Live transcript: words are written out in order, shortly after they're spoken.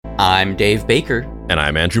I'm Dave Baker. And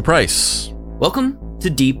I'm Andrew Price. Welcome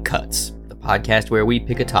to Deep Cuts, the podcast where we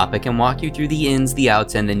pick a topic and walk you through the ins, the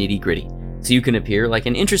outs, and the nitty-gritty, so you can appear like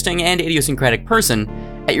an interesting and idiosyncratic person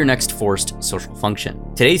at your next forced social function.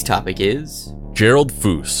 Today's topic is... Gerald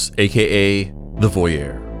Foos, aka The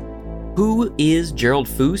Voyeur. Who is Gerald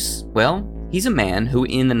Foos? Well, he's a man who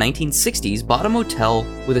in the 1960s bought a motel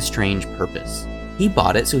with a strange purpose. He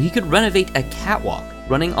bought it so he could renovate a catwalk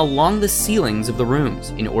running along the ceilings of the rooms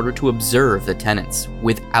in order to observe the tenants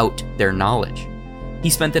without their knowledge. He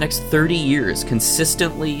spent the next 30 years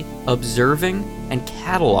consistently observing and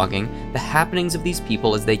cataloging the happenings of these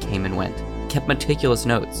people as they came and went. He kept meticulous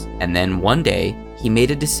notes, and then one day he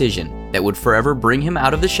made a decision that would forever bring him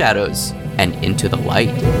out of the shadows and into the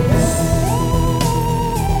light.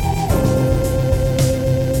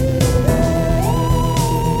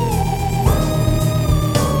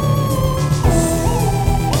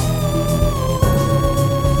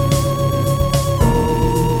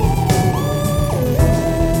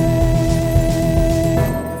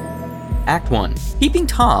 Act 1. Peeping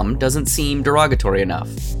Tom doesn't seem derogatory enough.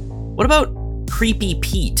 What about Creepy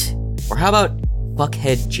Pete? Or how about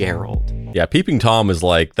Fuckhead Gerald? Yeah, Peeping Tom is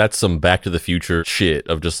like, that's some Back to the Future shit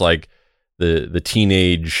of just like the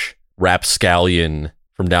teenage rapscallion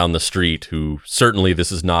from down the street who certainly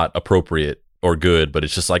this is not appropriate or good, but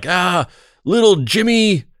it's just like, little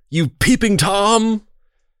Jimmy, you Peeping Tom.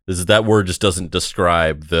 That word just doesn't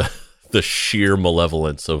describe the sheer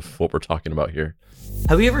malevolence of what we're talking about here.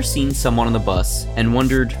 Have you ever seen someone on the bus and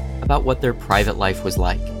wondered about what their private life was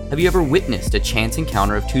like? Have you ever witnessed a chance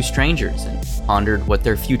encounter of two strangers and pondered what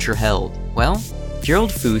their future held? Well, Gerald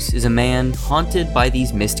Foos is a man haunted by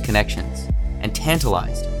these missed connections and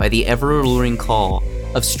tantalized by the ever-alluring call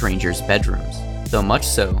of strangers' bedrooms, so much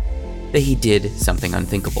so that he did something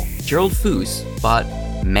unthinkable. Gerald Foos bought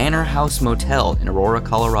Manor House Motel in Aurora,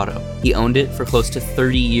 Colorado. He owned it for close to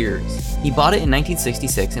 30 years. He bought it in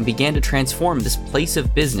 1966 and began to transform this place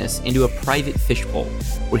of business into a private fishbowl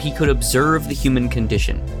where he could observe the human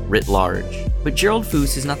condition writ large. But Gerald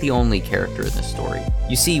Foos is not the only character in this story.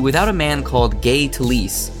 You see, without a man called Gay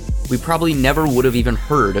Talese, we probably never would have even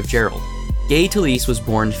heard of Gerald. Gay Talese was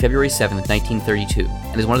born February 7th, 1932,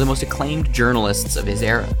 and is one of the most acclaimed journalists of his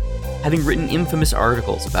era, having written infamous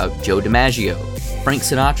articles about Joe DiMaggio, Frank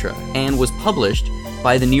Sinatra, and was published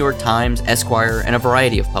by the New York Times, Esquire, and a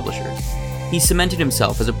variety of publishers. He cemented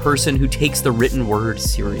himself as a person who takes the written word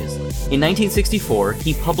seriously. In 1964,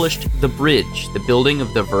 he published The Bridge, the building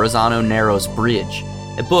of the Verrazano Narrows Bridge,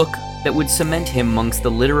 a book that would cement him amongst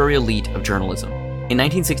the literary elite of journalism. In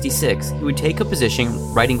 1966, he would take a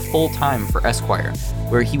position writing full-time for Esquire,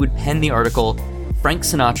 where he would pen the article Frank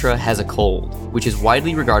Sinatra Has a Cold, which is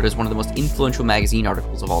widely regarded as one of the most influential magazine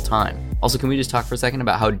articles of all time. Also, can we just talk for a second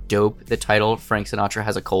about how dope the title Frank Sinatra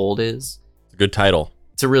Has a Cold is? It's a good title.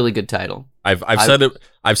 It's a really good title. I've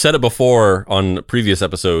said it before on previous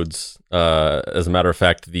episodes. As a matter of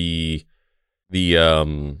fact, the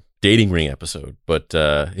dating ring episode. But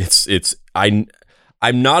I'm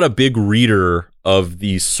not a big reader of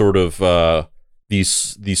these sort of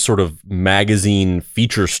magazine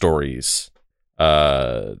feature stories.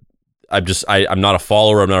 I'm not a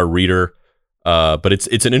follower. I'm not a reader. But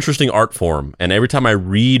it's an interesting art form, and every time I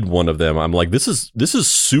read one of them, I'm like, this is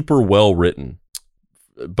super well written.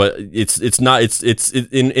 But it's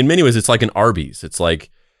in many ways it's like an Arby's. It's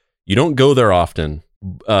like you don't go there often,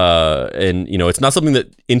 and it's not something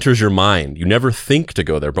that enters your mind. You never think to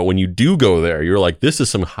go there, but when you do go there, you're like, this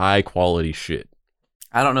is some high quality shit.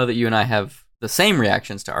 I don't know that you and I have the same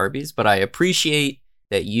reactions to Arby's, but I appreciate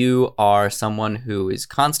that you are someone who is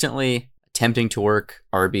constantly attempting to work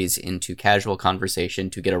Arby's into casual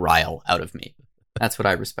conversation to get a rile out of me. That's what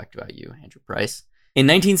I respect about you, Andrew Price. In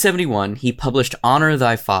 1971, he published Honor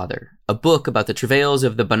Thy Father, a book about the travails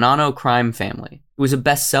of the Bonanno crime family. It was a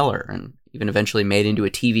bestseller and even eventually made into a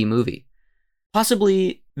TV movie.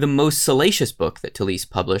 Possibly the most salacious book that Talese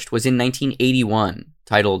published was in 1981,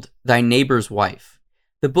 titled Thy Neighbor's Wife.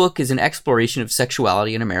 The book is an exploration of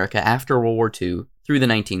sexuality in America after World War II through the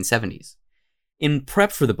 1970s. In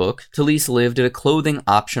prep for the book, Talese lived at a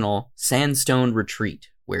clothing-optional sandstone retreat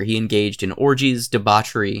where he engaged in orgies,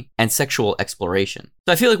 debauchery, and sexual exploration.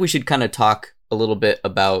 So I feel like we should kind of talk a little bit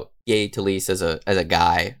about Gay Talese as a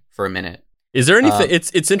guy for a minute. Is there anything?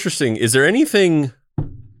 It's interesting. Is there any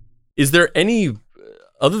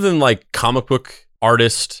other than like comic book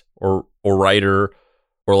artist or writer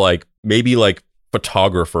or like maybe like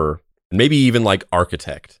photographer, maybe even like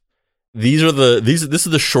architect? This is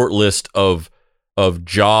the short list of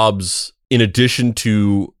jobs in addition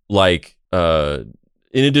to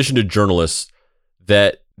journalists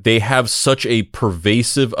that they have such a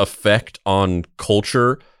pervasive effect on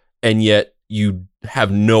culture, and yet you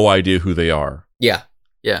have no idea who they are. Yeah.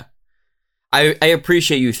 I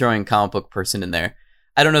appreciate you throwing comic book person in there.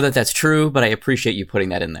 I don't know that that's true, but I appreciate you putting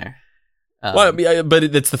that in there. Well, yeah, but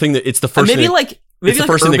it's the thing that it's the first. Maybe thing like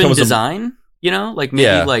urban design. Like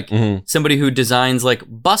maybe somebody who designs like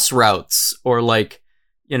bus routes or like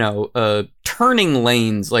turning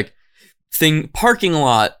lanes, like parking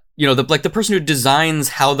lot. The person who designs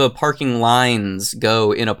how the parking lines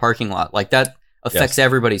go in a parking lot, like that affects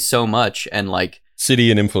everybody so much, and like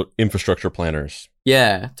city and infrastructure planners.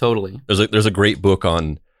 Yeah, totally. There's a great book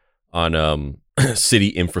on city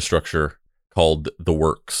infrastructure called The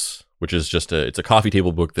Works, which is just it's a coffee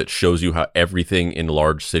table book that shows you how everything in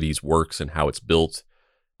large cities works and how it's built,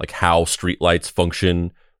 like how streetlights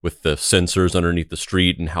function with the sensors underneath the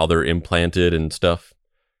street and how they're implanted and stuff.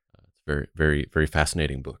 It's very, very, very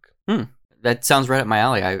fascinating book. That sounds right up my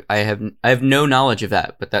alley. I have no knowledge of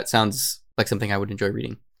that, but that sounds like something I would enjoy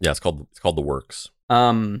reading. Yeah, it's called The Works.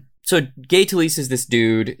 So Gay Talese is this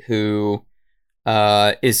dude who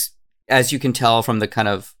is, as you can tell from the kind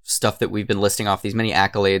of stuff that we've been listing off, these many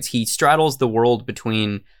accolades, he straddles the world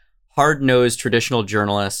between hard-nosed traditional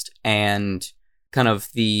journalist and kind of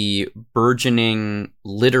the burgeoning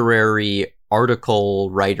literary article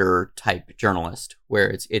writer type journalist,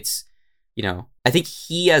 where it's I think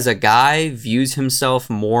he as a guy views himself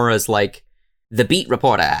more as like the beat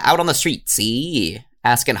reporter out on the street,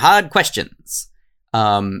 asking hard questions.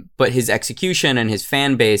 But his execution and his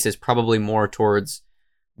fan base is probably more towards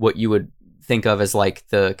what you would think of as like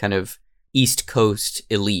the kind of East Coast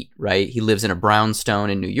elite, right? He lives in a brownstone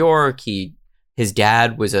in New York. His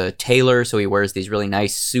dad was a tailor, so he wears these really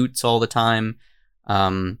nice suits all the time.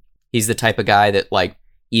 He's the type of guy that like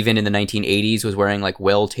even in the 1980s was wearing like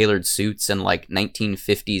well-tailored suits and like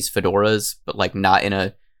 1950s fedoras, but like not in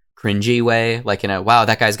a cringy way, like in a wow,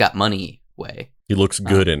 that guy's got money way. He looks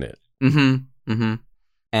good in it. And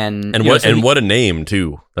what a name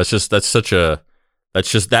too.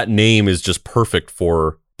 That name is just perfect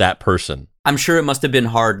for that person. I'm sure it must have been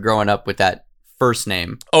hard growing up with that first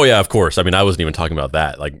name. Oh yeah, of course. I mean, I wasn't even talking about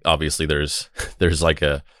that. Like obviously there's like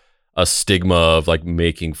a stigma of like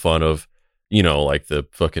making fun of, like the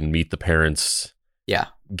fucking Meet the Parents,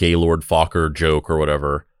 Gaylord Fokker joke or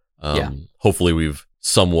whatever. Hopefully we've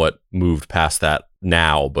somewhat moved past that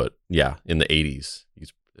now, but yeah, in the 80s,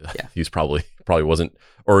 he's probably wasn't,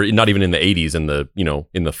 or not even in the 80s, in the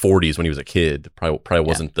in the 40s when he was a kid, probably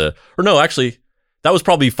wasn't actually that was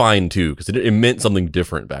probably fine too, because it meant something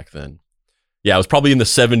different back then. Yeah, it was probably in the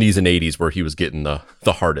 70s and 80s where he was getting the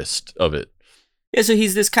hardest of it. Yeah, so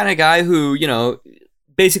he's this kind of guy who,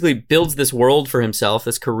 basically builds this world for himself,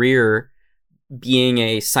 this career, being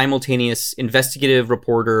a simultaneous investigative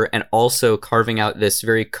reporter and also carving out this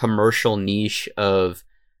very commercial niche of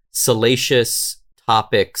salacious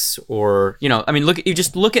topics, or you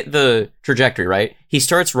just look at the trajectory, right? He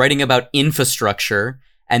starts writing about infrastructure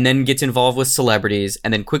and then gets involved with celebrities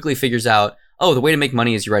and then quickly figures out, oh, the way to make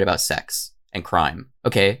money is you write about sex and crime.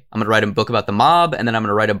 Okay, I'm gonna write a book about the mob, and then I'm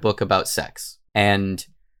gonna write a book about sex. And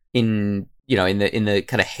in the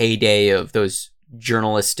kind of heyday of those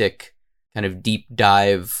journalistic kind of deep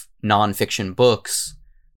dive nonfiction books,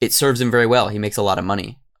 it serves him very well. He makes a lot of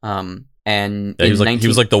money. And he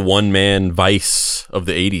was like the one man Vice of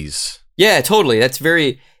the 80s. Yeah, totally. It's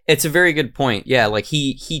a very good point. Yeah, like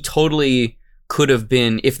he totally could have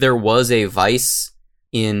been, if there was a Vice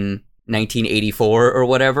in 1984 or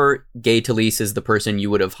whatever, Gay Talese is the person you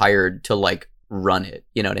would have hired to like run it.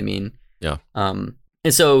 You know what I mean? Yeah.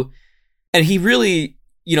 And he really,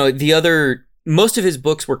 most of his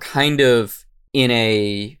books were kind of in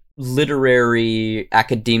a literary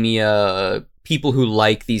academia, people who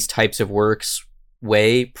like these types of works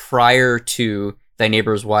way, prior to Thy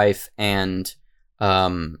Neighbor's Wife and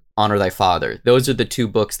Honor Thy Father. Those are the two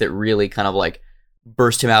books that really kind of like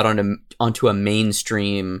burst him out onto a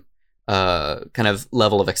mainstream kind of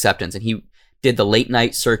level of acceptance. And he did the late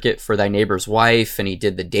night circuit for Thy Neighbor's Wife, and he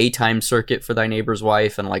did the daytime circuit for Thy Neighbor's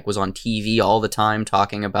Wife, and like was on TV all the time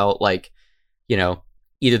talking about like,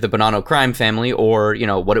 either the Bonanno crime family or,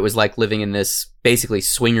 what it was like living in this basically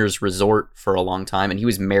swingers resort for a long time. And he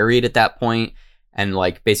was married at that point and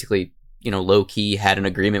like basically, low key had an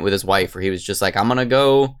agreement with his wife where he was just like, I'm going to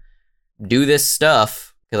go do this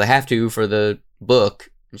stuff because I have to for the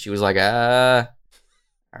book. And she was like, all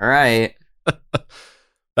right.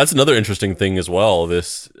 That's another interesting thing as well.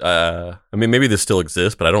 This, maybe this still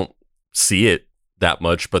exists, but I don't see it that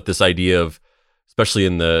much. But this idea of, especially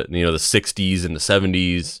in the the 60s and the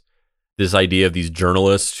 70s, this idea of these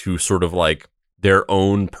journalists who sort of like their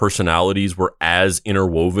own personalities were as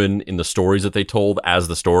interwoven in the stories that they told as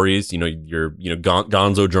the stories. Your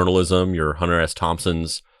Gonzo journalism, your Hunter S.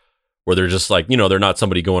 Thompsons, where they're just like, they're not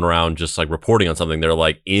somebody going around just like reporting on something. They're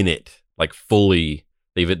like in it, like fully.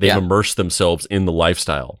 They've immersed themselves in the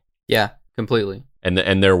lifestyle. Yeah, completely.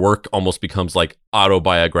 And their work almost becomes like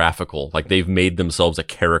autobiographical. Like they've made themselves a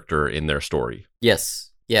character in their story. Yes.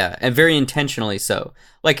 Yeah, and very intentionally so.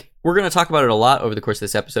 Like, we're going to talk about it a lot over the course of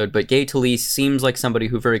this episode, but Gay Talese seems like somebody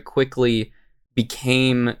who very quickly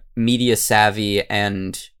became media savvy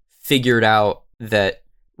and figured out that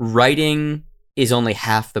writing is only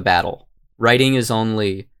half the battle. Writing is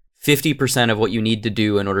only 50% of what you need to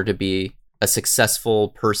do in order to be a successful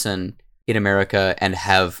person in America and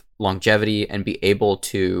have longevity and be able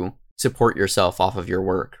to support yourself off of your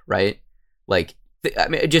work, right? Like,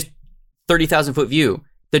 just 30,000 foot view.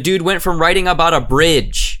 The dude went from writing about a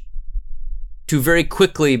bridge to very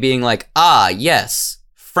quickly being like, yes,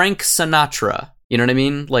 Frank Sinatra. You know what I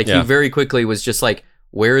mean? Like, He very quickly was just like,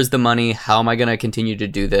 where is the money? How am I going to continue to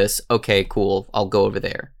do this? Okay, cool. I'll go over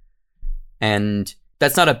there. And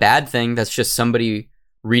that's not a bad thing. That's just somebody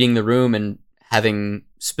reading the room and having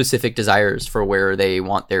specific desires for where they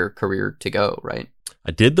want their career to go, right?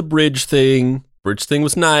 I did the bridge thing. Bridge thing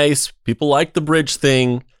was nice. People liked the bridge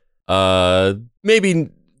thing. Maybe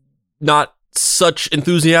not such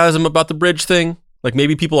enthusiasm about the bridge thing. Like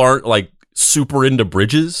maybe people aren't like super into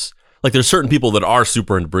bridges. Like there's certain people that are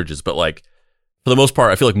super into bridges, but like for the most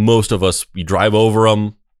part, I feel like most of us, we drive over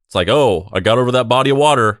them. It's like, oh, I got over that body of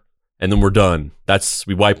water and then we're done.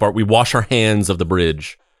 We wash our hands of the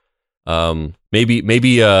bridge.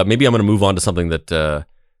 Maybe I'm going to move on to something that,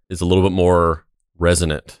 is a little bit more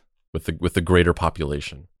resonant with the greater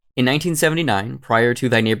population. In 1979, prior to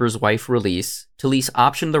Thy Neighbor's Wife release, Talese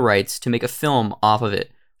optioned the rights to make a film off of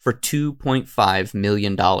it for $2.5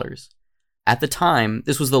 million. At the time,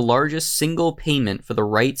 this was the largest single payment for the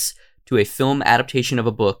rights to a film adaptation of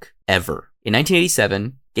a book ever. In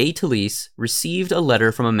 1987, Gay Talese received a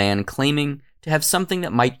letter from a man claiming to have something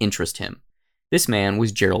that might interest him. This man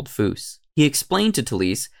was Gerald Foos. He explained to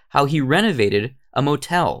Talese how he renovated a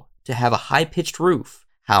motel to have a high-pitched roof,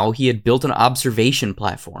 how he had built an observation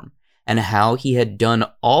platform, and how he had done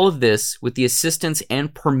all of this with the assistance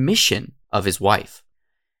and permission of his wife.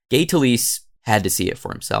 Gay Talese had to see it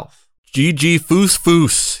for himself. GG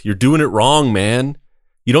Foos, you're doing it wrong, man.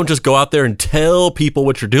 You don't just go out there and tell people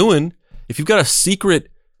what you're doing. If you've got a secret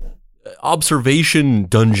observation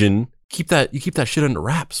dungeon, you keep that shit under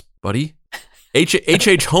wraps, buddy.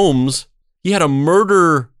 H.H. Holmes, he had a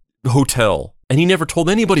murder hotel, and he never told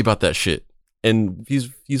anybody about that shit. And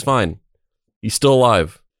he's fine. He's still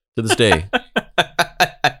alive to this day.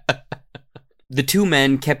 The two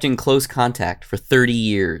men kept in close contact for 30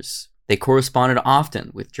 years. They corresponded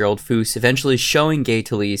often, with Gerald Foos eventually showing Gay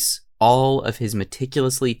Talese all of his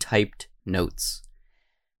meticulously typed notes.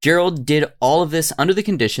 Gerald did all of this under the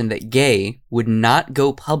condition that Gay would not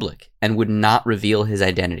go public and would not reveal his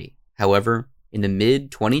identity. However, in the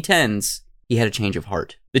mid-2010s, he had a change of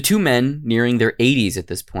heart. The two men, nearing their 80s at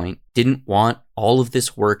this point, didn't want all of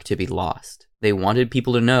this work to be lost. They wanted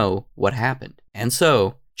people to know what happened. And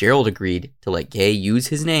so, Gerald agreed to let Gay use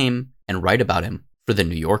his name and write about him for The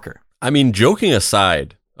New Yorker. I mean, joking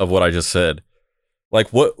aside of what I just said,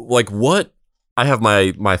 what I have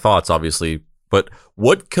my thoughts, obviously, but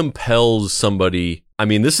what compels somebody? I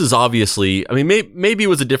mean, this is obviously, maybe it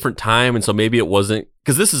was a different time, and so maybe it wasn't,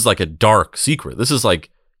 because this is like a dark secret. This is like,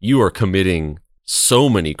 you are committing so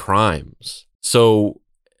many crimes. So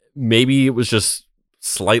maybe it was just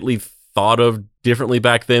slightly thought of differently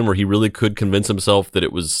back then, where he really could convince himself that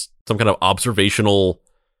it was some kind of observational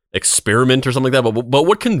experiment or something like that. But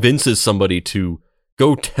what convinces somebody to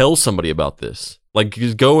go tell somebody about this? Like,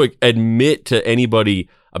 just go admit to anybody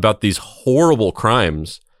about these horrible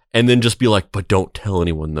crimes and then just be like, but don't tell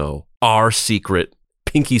anyone though. Our secret.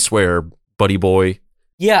 Pinky swear, buddy boy.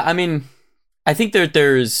 Yeah, I think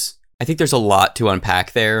there's a lot to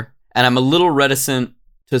unpack there, and I'm a little reticent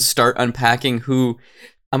to start unpacking who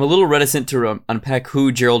Gerald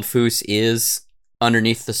Foos is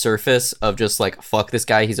underneath the surface of just like, fuck this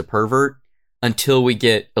guy, he's a pervert, until we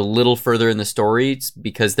get a little further in the story,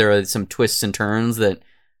 because there are some twists and turns that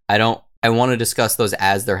I want to discuss those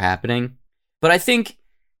as they're happening. But I think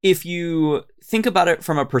if you think about it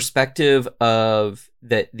from a perspective of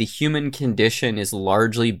that the human condition is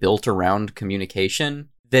largely built around communication,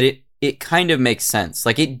 that it kind of makes sense.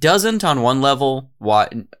 Like, it doesn't on one level,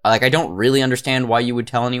 I don't really understand why you would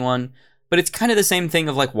tell anyone, but it's kind of the same thing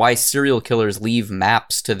of like why serial killers leave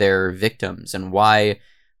maps to their victims, and why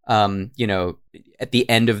you know, at the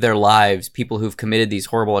end of their lives, people who've committed these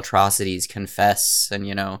horrible atrocities confess. And,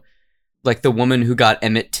 you know, like the woman who got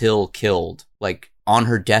Emmett Till killed, like on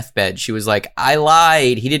her deathbed, she was like, I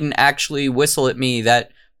lied. He didn't actually whistle at me.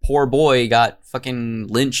 That poor boy got fucking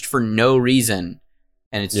lynched for no reason.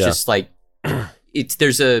 And it's just like,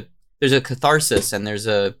 there's a catharsis, and there's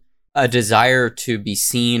a desire to be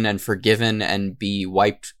seen and forgiven and be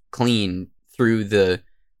wiped clean through the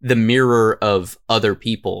mirror of other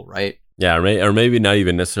people, right? Yeah, or maybe not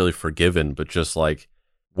even necessarily forgiven, but just like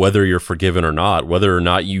whether you're forgiven or not, whether or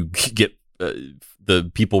not you get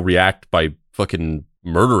the people react by fucking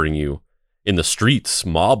murdering you in the streets,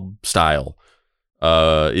 mob style.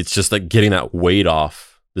 It's just like getting that weight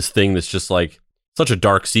off, this thing that's just like such a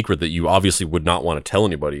dark secret that you obviously would not want to tell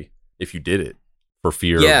anybody if you did it for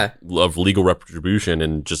fear of legal retribution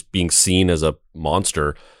and just being seen as a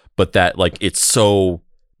monster. But that like it's so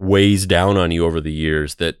weighs down on you over the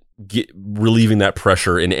years that relieving that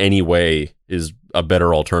pressure in any way is a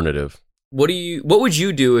better alternative. What would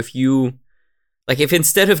you do if you, like, if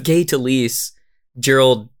instead of Gay Talese,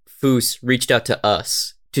 Gerald Foos reached out to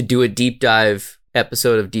us to do a deep dive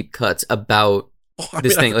episode of Deep Cuts about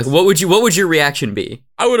this thing? Like, what would your reaction be?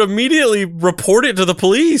 I would immediately report it to the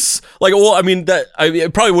police. Like, well, I mean,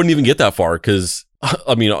 it probably wouldn't even get that far, because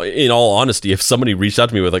I mean, in all honesty, if somebody reached out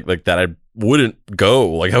to me with like that, I wouldn't go.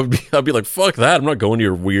 Like, I'd be like, fuck that. I'm not going to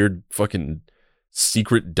your weird fucking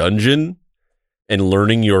secret dungeon and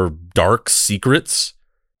learning your dark secrets.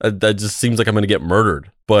 That just seems like I'm going to get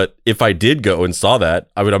murdered. But if I did go and saw that,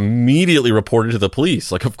 I would immediately report it to the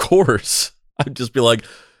police. Like, of course. I'd just be like,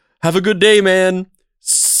 have a good day, man.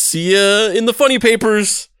 See ya in the funny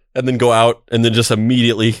papers. And then go out and then just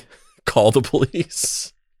immediately call the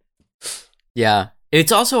police. Yeah.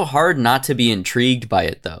 It's also hard not to be intrigued by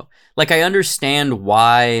it, though. Like, I understand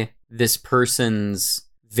why this person's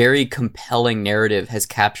very compelling narrative has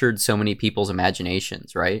captured so many people's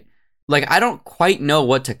imaginations, right? Like, I don't quite know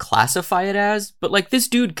what to classify it as, but like, this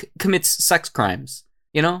dude commits sex crimes,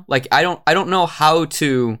 you know? Like, I don't know how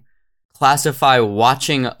to classify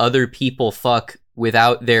watching other people fuck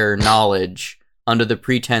without their knowledge under the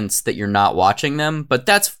pretense that you're not watching them, but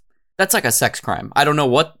that's like a sex crime. I don't know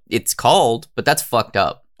what it's called, but that's fucked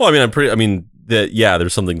up. Well, I mean,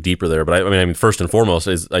 there's something deeper there, but I mean, first and foremost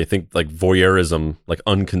is, I think, like, voyeurism, like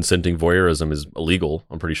unconsenting voyeurism is illegal,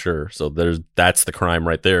 I'm pretty sure. So that's the crime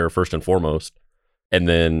right there, first and foremost. And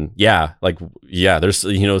then, there's,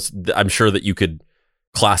 you know, I'm sure that you could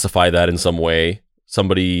classify that in some way.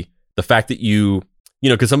 The fact that you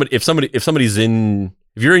know, because if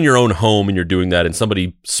you're in your own home and you're doing that and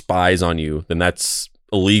somebody spies on you, then that's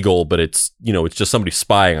illegal, but it's, you know, it's just somebody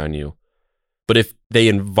spying on you. But if they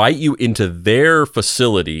invite you into their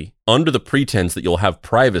facility under the pretense that you'll have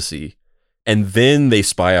privacy, and then they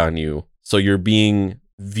spy on you, so you're being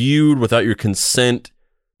viewed without your consent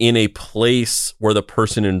in a place where the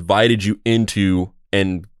person invited you into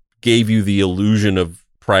and gave you the illusion of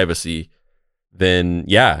privacy, then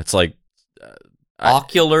yeah, it's like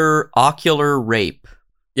ocular rape.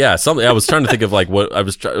 Yeah, something. I was trying to think of like what I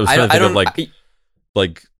was trying to think of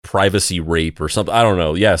like privacy rape or something. I don't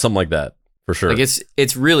know. Yeah, something like that. For sure. Like,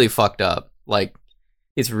 it's really fucked up. Like,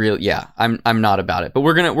 it's real. Yeah, I'm not about it. But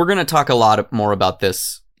we're gonna talk a lot more about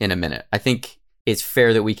this in a minute. I think it's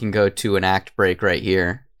fair that we can go to an act break right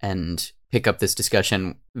here and pick up this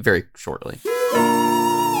discussion very shortly.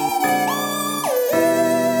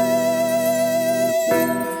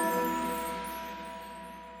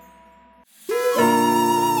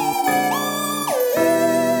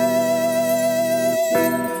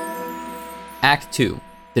 Act 2.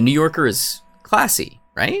 The New Yorker is classy,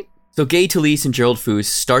 right? So Gay Talese and Gerald Foos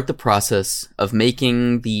start the process of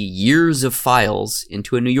making the years of files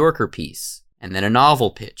into a New Yorker piece, and then a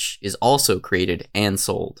novel pitch is also created and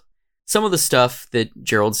sold. Some of the stuff that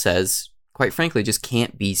Gerald says, quite frankly, just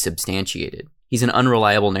can't be substantiated. He's an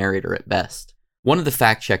unreliable narrator at best. One of the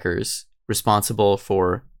fact-checkers responsible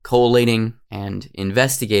for collating and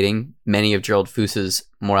investigating many of Gerald Foos's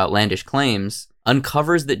more outlandish claims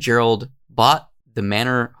uncovers that Gerald bought the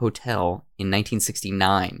Manor Hotel in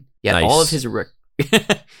 1969. Yet nice. all of his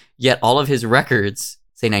records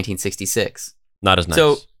say 1966. Not as nice.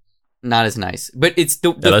 So not as nice. But it's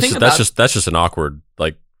the thing that's just an awkward,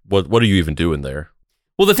 like, what are you even doing there?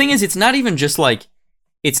 Well, the thing is, it's not even just like,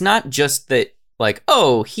 it's not just that, like,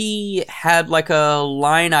 oh, he had like a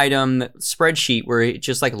line item spreadsheet where it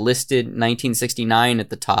just like listed 1969 at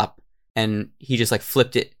the top, and he just like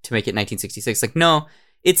flipped it to make it 1966. Like, no,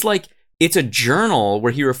 it's like, it's a journal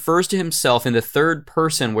where he refers to himself in the third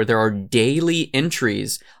person, where there are daily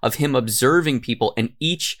entries of him observing people, and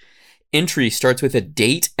each entry starts with a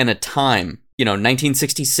date and a time.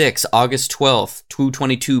 1966, August 12th,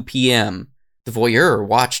 2:22 p.m. The voyeur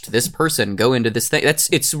watched this person go into this thing.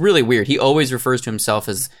 It's really weird. He always refers to himself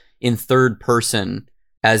as in third person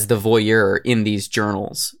as the voyeur in these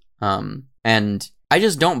journals. And I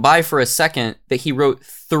just don't buy for a second that he wrote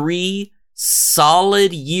 3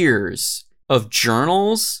 solid years of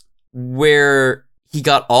journals where he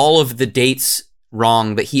got all of the dates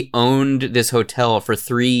wrong, that he owned this hotel for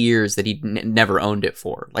 3 years that he never owned it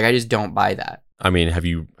for. Like, I just don't buy that. I mean, have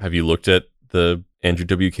you looked at the Andrew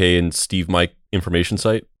WK and Steve Mike information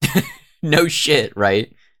site? No shit,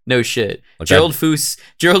 right? No shit. Like Gerald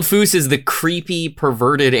Foos is the creepy,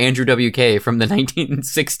 perverted Andrew WK from the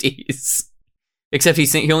 1960s. Except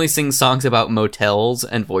he only sings songs about motels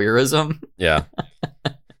and voyeurism. Yeah.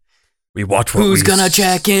 We watch what Who's gonna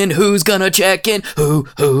check in? Who's gonna check in? Who?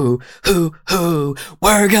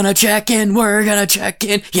 We're gonna check in. We're gonna check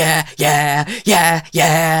in. Yeah.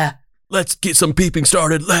 Let's get some peeping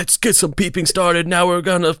started. Now we're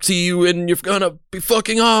gonna see you and you're gonna be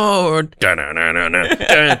fucking hard.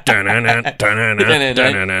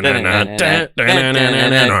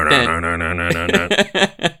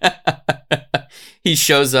 He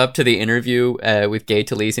shows up to the interview with Gay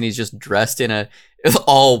Talese, and he's just dressed in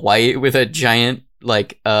all white with a giant,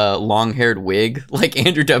 long-haired wig, like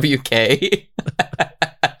Andrew WK.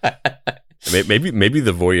 Maybe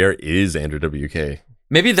the voyeur is Andrew WK.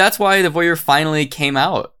 Maybe that's why the voyeur finally came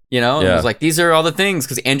out. It was like, these are all the things,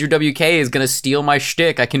 because Andrew WK is gonna steal my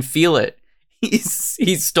shtick. I can feel it.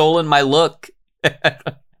 He's stolen my look.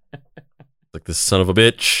 Like, this son of a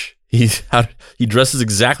bitch. He dresses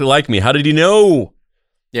exactly like me. How did he know?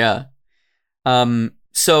 Yeah.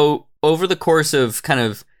 So over the course of kind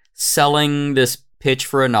of selling this pitch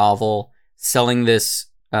for a novel, selling this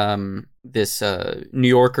New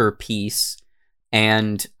Yorker piece,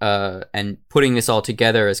 and putting this all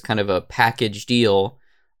together as kind of a package deal,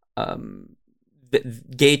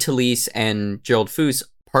 Gay Talese and Gerald Foos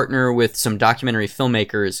partner with some documentary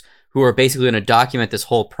filmmakers who are basically going to document this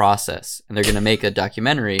whole process, and they're going to make a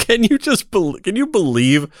documentary. Can you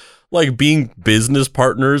believe being business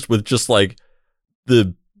partners with just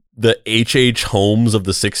the H.H. Holmes of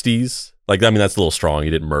the 60s? I mean, that's a little strong. He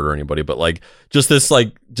didn't murder anybody, but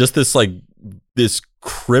this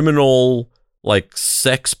criminal,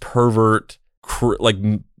 sex pervert,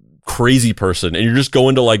 crazy person, and you're just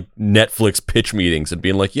going to Netflix pitch meetings and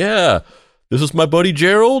being like, yeah, this is my buddy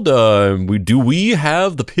Gerald. We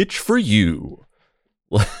have the pitch for you.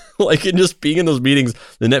 And just being in those meetings,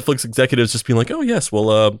 the Netflix executives just being like, oh yes,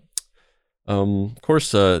 well, of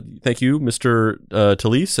course, thank you, Mr.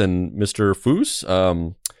 Talese and Mr. Foos.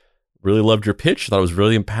 Really loved your pitch. Thought it was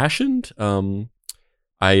really impassioned.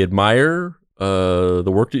 I admire the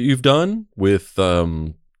work that you've done with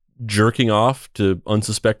jerking off to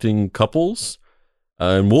unsuspecting couples,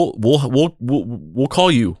 and we'll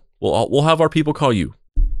call you. We'll have our people call you.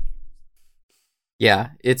 Yeah,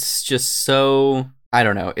 it's just so, I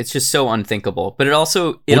don't know. It's just so unthinkable. But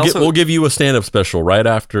we'll give you a stand-up special right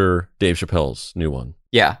after Dave Chappelle's new one.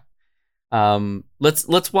 Yeah.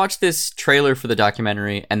 Let's watch this trailer for the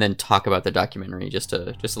documentary and then talk about the documentary just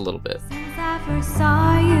a little bit. Since I first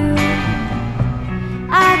saw you,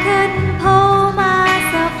 I couldn't pull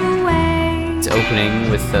myself away. It's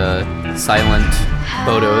opening with silent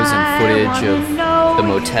photos and footage of the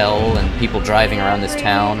motel and people driving around this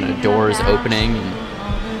town, and doors opening.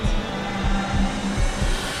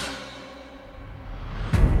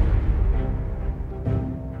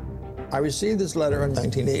 I received this letter in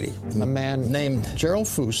 1980 from a man named Gerald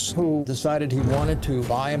Foos, who decided he wanted to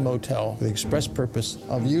buy a motel for the express purpose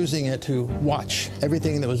of using it to watch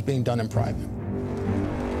everything that was being done in private.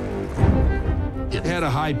 It had a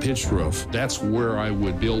high-pitched roof. That's where I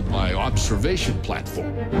would build my observation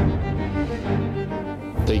platform.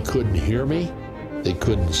 They couldn't hear me. They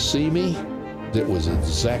couldn't see me. It was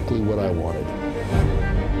exactly what I wanted.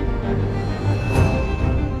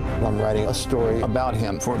 I'm writing a story about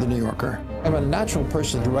him for The New Yorker. I'm a natural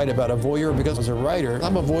person to write about a voyeur because as a writer,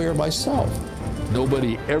 I'm a voyeur myself.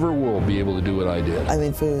 Nobody ever will be able to do what I did.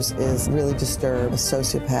 Eileen Foos is really disturbed, a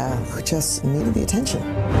sociopath who just needed the attention.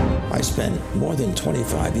 I spent more than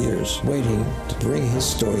 25 years waiting to bring his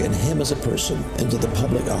story and him as a person into the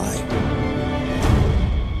public eye.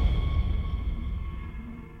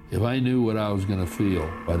 If I knew what I was going to feel,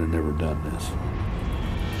 I'd have never done this.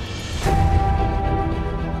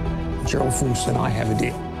 Gerald Foos and I have a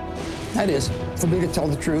deal. That is, for me to tell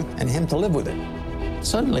the truth and him to live with it.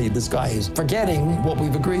 Suddenly, this guy is forgetting what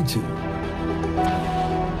we've agreed to.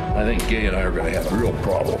 I think Gay and I are going to have a real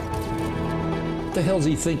problem. What the hell does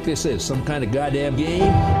he think this is? Some kind of goddamn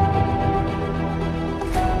game?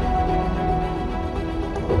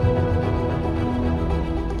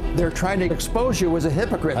 They're trying to expose you as a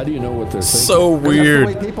hypocrite. How do you know what they're thinking? So Because weird.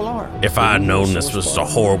 That's the way people are. If I had known this was a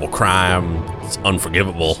horrible crime, it's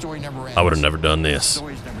unforgivable, I would have never done this.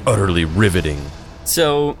 Utterly riveting.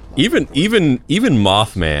 So Even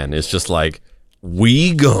Mothman is just like,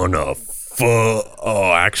 we gonna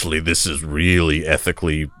oh, actually, this is really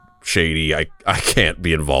ethically shady. I can't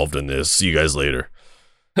be involved in this. See you guys later.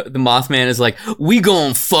 the Mothman is like, we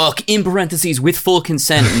gon' fuck, in parentheses, with full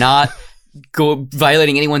consent, not go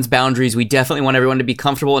violating anyone's boundaries. We definitely want everyone to be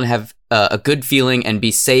comfortable and have a good feeling and be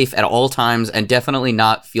safe at all times and definitely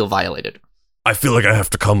not feel violated. I feel like I have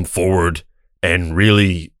to come forward and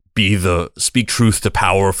really speak truth to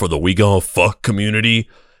power for the we gonna fuck community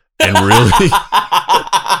and really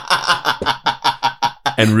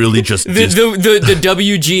and really just The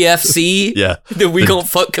WGFC, yeah, the we gon'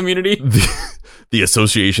 fuck community. the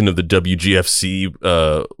association of the WGFC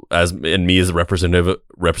and me as a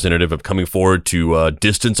representative of coming forward to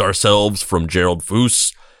distance ourselves from Gerald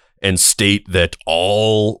Foos and state that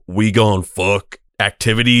all we gon' fuck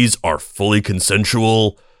activities are fully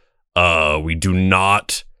consensual. We do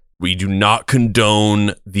not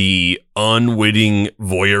condone the unwitting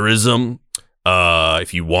voyeurism.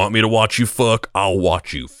 If you want me to watch you fuck, I'll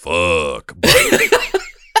watch you fuck.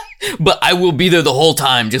 But I will be there the whole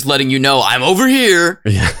time, just letting you know I'm over here.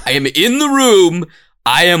 Yeah. I am in the room.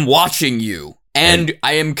 I am watching you. And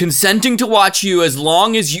I am consenting to watch you as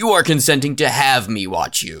long as you are consenting to have me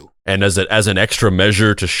watch you. And as an extra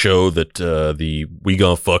measure to show that the We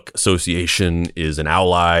Gonna Fuck Association is an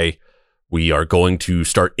ally, we are going to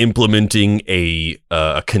start implementing a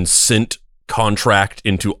consent contract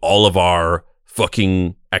into all of our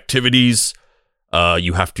fucking activities.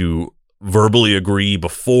 You have to verbally agree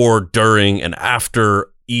before, during, and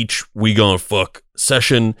after each We Gonna Fuck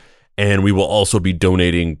session. And we will also be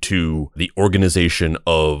donating to the organization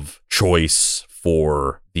of choice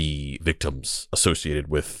for the victims associated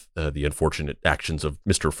with the unfortunate actions of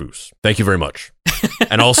Mr. Foos. Thank you very much.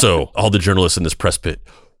 And also, all the journalists in this press pit,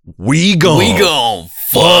 we gon'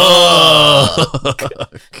 fuck.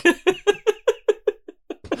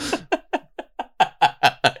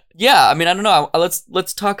 Yeah, I mean, I don't know.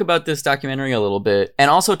 Let's talk about this documentary a little bit,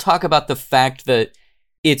 and also talk about the fact that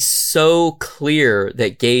it's so clear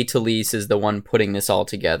that Gay Talese is the one putting this all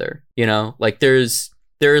together. You know, like there's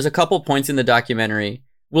a couple points in the documentary.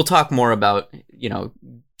 We'll talk more about, you know,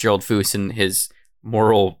 Gerald Foos and his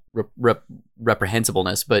moral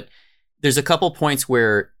reprehensibleness, but there's a couple points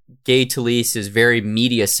where Gay Talese is very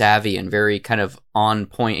media savvy and very kind of on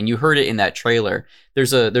point, and you heard it in that trailer.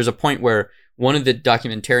 There's a point where one of the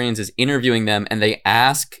documentarians is interviewing them, and they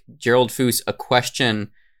ask Gerald Foos a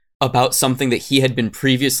question about something that he had been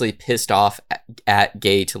previously pissed off at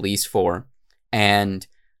Gay Talese for. And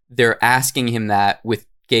they're asking him that with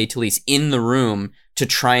Gay Talese in the room to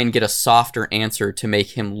try and get a softer answer to make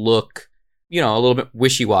him look, you know, a little bit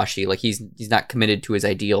wishy-washy, like he's not committed to his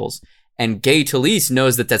ideals. And Gay Talese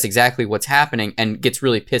knows that that's exactly what's happening and gets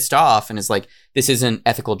really pissed off and is like, this isn't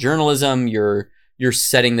ethical journalism. You're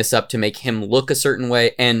setting this up to make him look a certain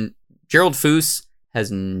way. And Gerald Foos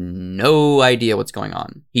has no idea what's going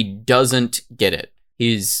on. He doesn't get it.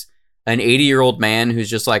 He's an 80-year-old man who's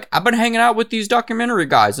just like, I've been hanging out with these documentary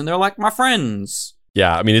guys and they're like my friends.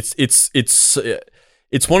 Yeah, I mean, it's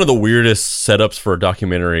one of the weirdest setups for a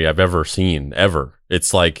documentary I've ever seen, ever.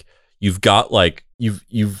 It's like you've got like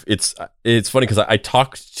it's funny because I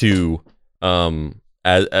talked to I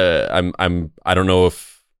don't know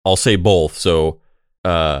if I'll say both. So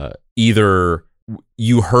either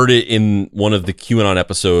you heard it in one of the QAnon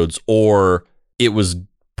episodes, or it was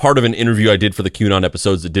part of an interview I did for the QAnon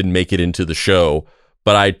episodes that didn't make it into the show.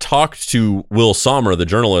 But I talked to Will Sommer, the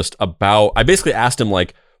journalist, I basically asked him,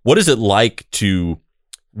 like, what is it like to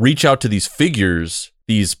reach out to these figures,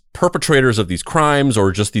 these perpetrators of these crimes,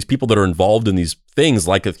 or just these people that are involved in these things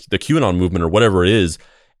like the QAnon movement or whatever it is,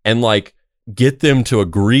 and like get them to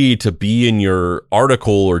agree to be in your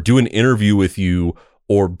article or do an interview with you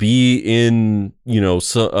or be in, you know,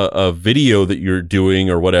 a video that you're doing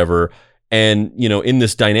or whatever. And, you know, in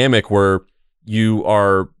this dynamic where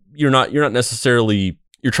you're not necessarily,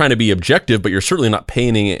 you're trying to be objective, but you're certainly not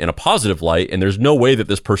painting it in a positive light. And there's no way that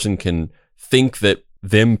this person can think that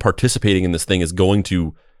them participating in this thing is going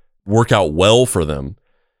to work out well for them.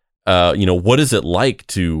 You know, what is it like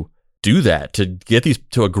to do that, to get these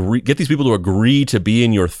people to agree to be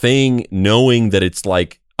in your thing, knowing that it's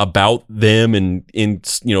like about them and in,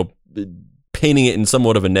 you know, painting it in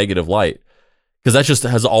somewhat of a negative light? Because that just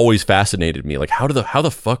has always fascinated me. Like, how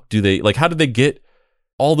the fuck do they, like, how did they get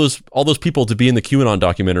all those people to be in the QAnon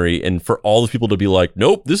documentary, and for all those people to be like,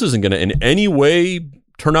 nope, this isn't going to in any way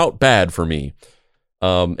turn out bad for me.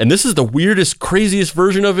 And this is the weirdest, craziest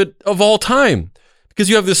version of it of all time, because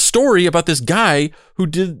you have this story about this guy who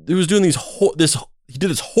was doing he did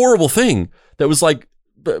this horrible thing that was like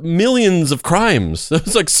millions of crimes. There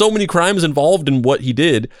was like so many crimes involved in what he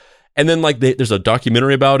did. And then like there's a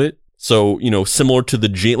documentary about it. So, similar to the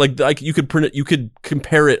Jinx, like you could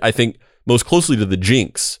compare it, I think, most closely to the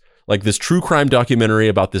Jinx, like this true crime documentary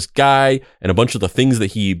about this guy and a bunch of the things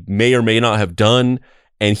that he may or may not have done.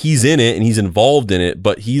 And he's in it and he's involved in it,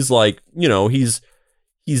 but he's like,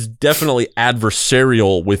 he's definitely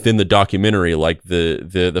adversarial within the documentary. Like the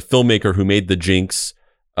filmmaker who made the Jinx,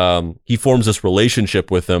 he forms this relationship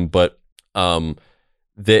with him, but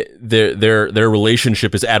their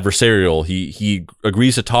relationship is adversarial. He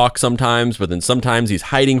agrees to talk sometimes, but then sometimes he's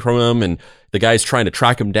hiding from him, and the guy's trying to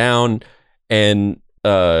track him down, and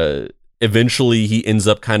eventually he ends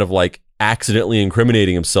up kind of like accidentally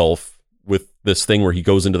incriminating himself with this thing where he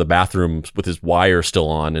goes into the bathroom with his wire still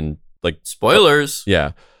on, and like spoilers.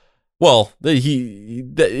 Yeah. Well,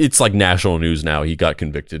 it's like national news now. He got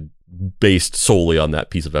convicted based solely on that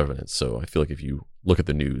piece of evidence. So I feel like if you look at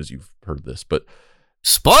the news, you've heard this, but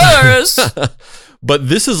spoilers. But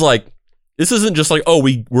this isn't just like, oh,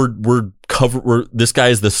 this guy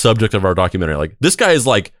is the subject of our documentary. Like this guy is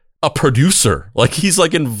like a producer. Like he's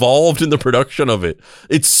like involved in the production of it.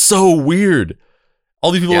 It's so weird. All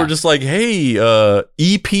these people are just like, hey,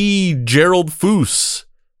 EP Gerald Foos.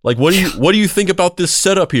 Like, what do you think about this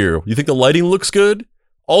setup here? You think the lighting looks good?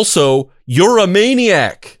 Also, you're a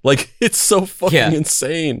maniac. Like, it's so fucking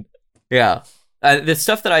insane. Yeah. The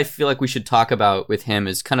stuff that I feel like we should talk about with him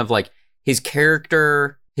is kind of like his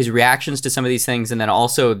character, his reactions to some of these things, and then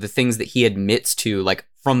also the things that he admits to, like,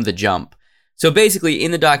 from the jump. So basically, in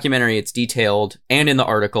the documentary, it's detailed, and in the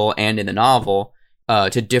article, and in the novel,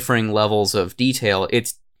 to differing levels of detail.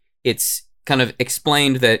 It's kind of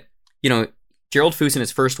explained that, Gerald Foos and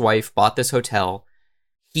his first wife bought this hotel.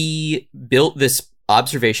 He built this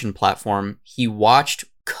observation platform. He watched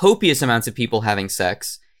copious amounts of people having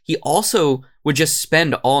sex. He also would just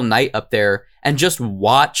spend all night up there and just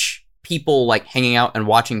watch people like hanging out and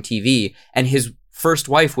watching TV. And his first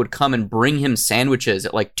wife would come and bring him sandwiches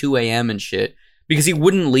at like 2 a.m. and shit because he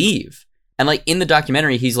wouldn't leave. And like in the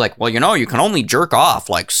documentary, he's like, well, you can only jerk off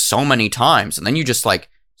like so many times. And then you just like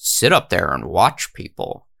sit up there and watch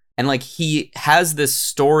people. And like he has this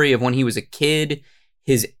story of when he was a kid,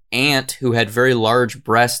 his aunt who had very large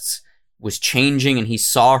breasts was changing and he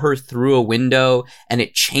saw her through a window and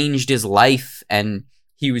it changed his life. And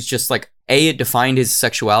he was just like, it defined his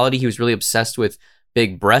sexuality. He was really obsessed with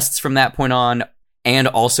big breasts from that point on, and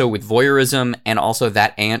also with voyeurism. And also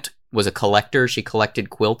that aunt was a collector. She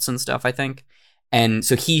collected quilts and stuff, I think. And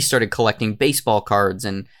so he started collecting baseball cards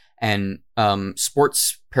and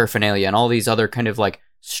sports paraphernalia and all these other kind of like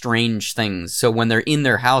strange things. So when they're in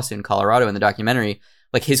their house in Colorado in the documentary,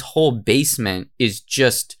 like his whole basement is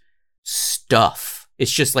just stuff.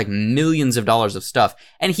 It's just like millions of dollars of stuff.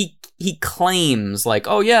 And he claims like,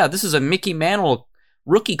 oh yeah, this is a Mickey Mantle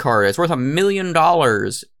rookie card. It's worth $1 million.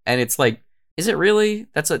 And it's like, is it really?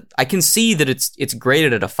 I can see that it's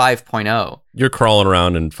graded at a 5.0. You're crawling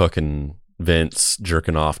around in fucking vents,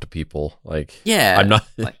 jerking off to people. Like, yeah, I'm not.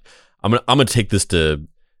 Like, I'm gonna take this to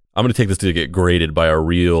get graded by a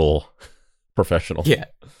real professional.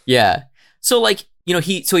 Yeah. So like,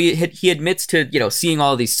 he admits to, seeing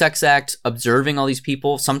all these sex acts, observing all these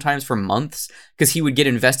people, sometimes for months, because he would get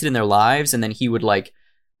invested in their lives, and then he would like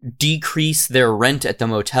decrease their rent at the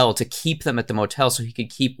motel to keep them at the motel so he could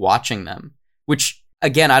keep watching them. Which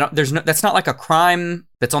again, that's not like a crime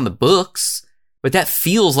that's on the books, but that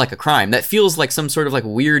feels like a crime. That feels like some sort of like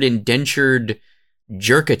weird indentured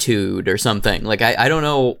jerkitude or something. Like I don't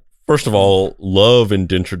know. First of all, love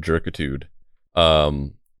indentured jerkitude.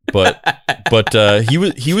 But he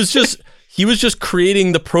was just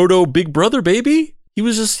creating the proto Big Brother, baby. He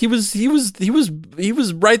was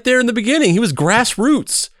right there in the beginning. He was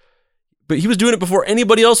grassroots. But he was doing it before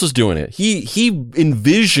anybody else was doing it. He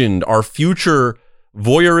envisioned our future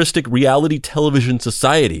voyeuristic reality television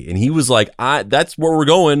society, and he was like, that's where we're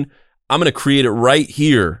going. I'm going to create it right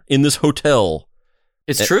here in this hotel.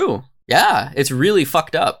 It's true. Yeah, it's really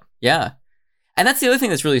fucked up. Yeah. And that's the other thing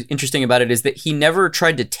that's really interesting about it is that he never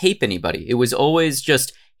tried to tape anybody. It was always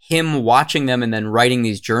just him watching them and then writing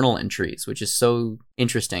these journal entries, which is so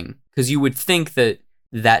interesting. Because you would think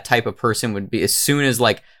that type of person would be, as soon as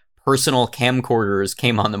like personal camcorders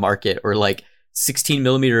came on the market or like 16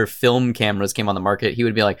 millimeter film cameras came on the market, he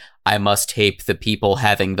would be like, I must tape the people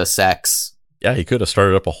having the sex. Yeah, he could have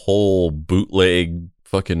started up a whole bootleg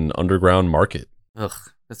fucking underground market. Ugh,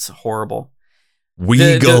 that's horrible.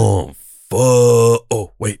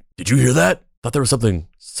 Oh, wait, did you hear that? thought there was something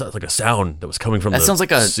like a sound that was coming from That the sounds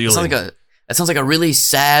like a ceiling. that sounds like a really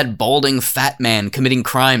sad, balding, fat man committing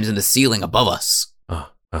crimes in the ceiling above us.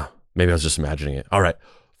 Maybe I was just imagining it. All right.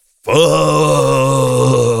 Fuck.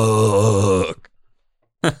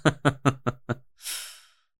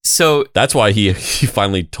 So That's why he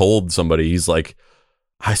finally told somebody. He's like,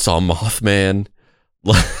 I saw Mothman.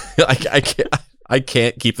 I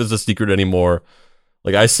can't keep this a secret anymore.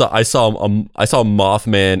 Like I saw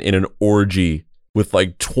Mothman in an orgy with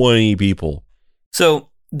like 20 people. So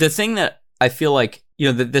the thing that I feel like,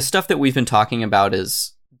 the stuff that we've been talking about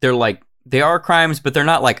is they are crimes, but they're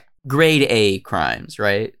not like grade A crimes,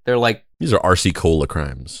 right? They're like, these are RC Cola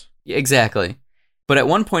crimes. Exactly. But at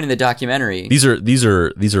one point in the documentary, These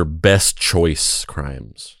are best choice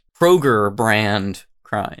crimes. Kroger brand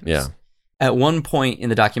crimes. Yeah. At one point in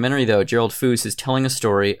the documentary, though, Gerald Foos is telling a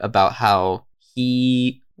story about how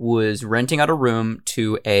he was renting out a room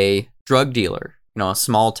to a drug dealer, a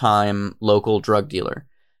small-time local drug dealer.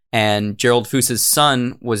 And Gerald Foos's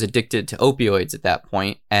son was addicted to opioids at that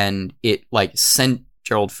point, and it sent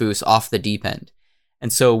Gerald Foos off the deep end.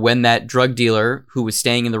 And so when that drug dealer, who was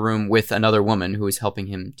staying in the room with another woman who was helping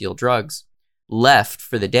him deal drugs, left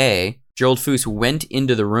for the day, Gerald Foos went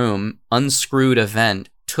into the room, unscrewed a vent,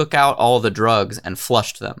 took out all the drugs, and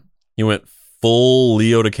flushed them. He went full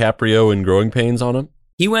Leo DiCaprio in Growing Pains on him?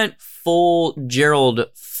 He went full Gerald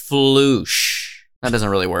Floosh. That doesn't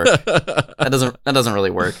really work. That doesn't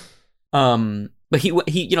really work. But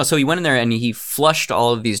he so he went in there and he flushed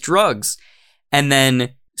all of these drugs and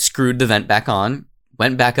then screwed the vent back on,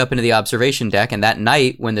 went back up into the observation deck, and that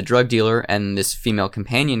night when the drug dealer and this female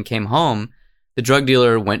companion came home, the drug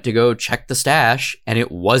dealer went to go check the stash and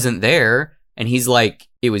it wasn't there, and he's like,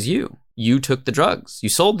 it was you. You took the drugs. You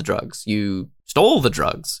sold the drugs. You stole the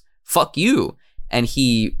drugs. Fuck you. And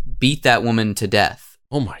he beat that woman to death.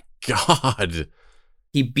 Oh my God.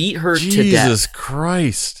 He beat her to death. Jesus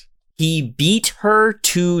Christ. He beat her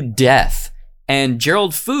to death. And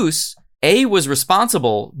Gerald Foos, A, was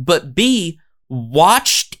responsible, but B,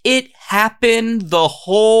 watched it happen the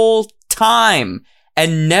whole time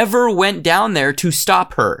and never went down there to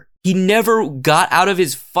stop her. He never got out of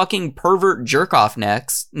his fucking pervert jerk-off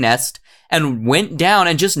nest and went down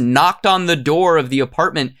and just knocked on the door of the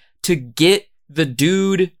apartment to get the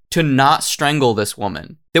dude to not strangle this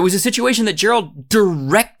woman. There was a situation that Gerald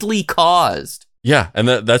directly caused. Yeah, and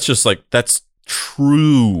that's just that's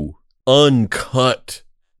true, uncut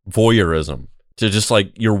voyeurism. To just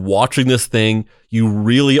you're watching this thing, you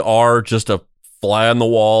really are just a fly on the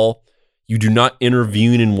wall. You do not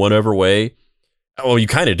intervene in whatever way. Well, you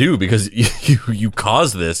kind of do because you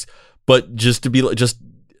caused this, but just to be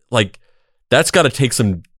that's got to take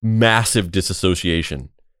some massive disassociation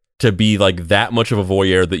to be that much of a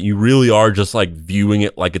voyeur that you really are just viewing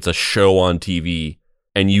it like it's a show on TV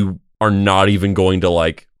and you are not even going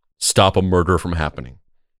to stop a murder from happening.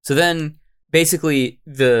 So then basically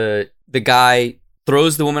the guy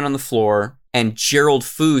throws the woman on the floor and Gerald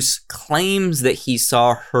Foos claims that he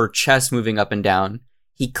saw her chest moving up and down.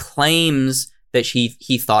 He claims that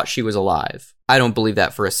he thought she was alive. I don't believe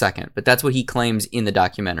that for a second, but that's what he claims in the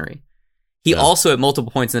documentary. He also, at multiple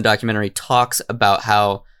points in the documentary, talks about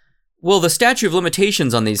how, well, the statute of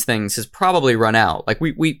limitations on these things has probably run out.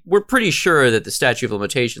 We're pretty sure that the statute of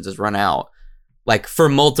limitations has run out, for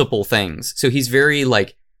multiple things. So he's very,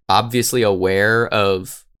 obviously aware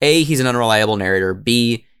of, A, he's an unreliable narrator,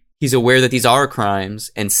 B, he's aware that these are crimes,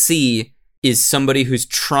 and C, is somebody who's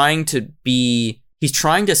trying to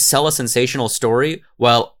sell a sensational story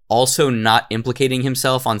while also not implicating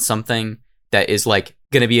himself on something that is going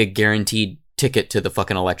to be a guaranteed ticket to the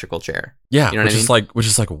fucking electrical chair. Yeah, you know what I mean? Which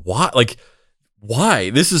is why? Why?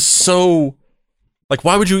 This is so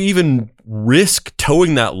why would you even risk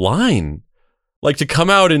towing that line? To come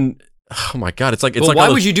out and oh my God, it's why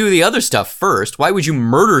would you do the other stuff first? Why would you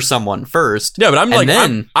murder someone first? Yeah,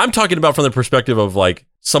 but I'm talking about from the perspective of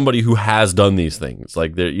somebody who has done these things.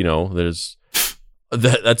 There's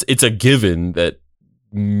it's a given that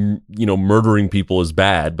murdering people is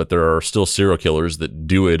bad, but there are still serial killers that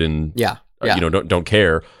do it and don't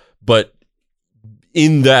care. But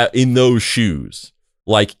in those shoes,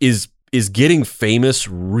 is getting famous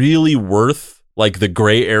really worth the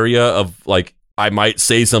gray area of I might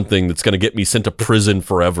say something that's going to get me sent to prison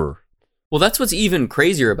forever? Well, that's what's even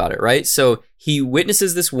crazier about it, right? So he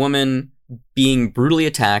witnesses this woman being brutally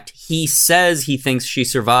attacked. He says he thinks she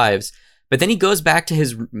survives, but then he goes back to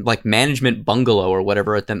his management bungalow or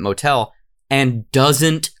whatever at the motel and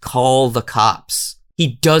doesn't call the cops. He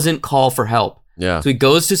doesn't call for help. Yeah. So he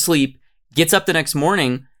goes to sleep, gets up the next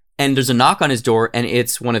morning, and there's a knock on his door, and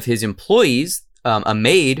it's one of his employees, a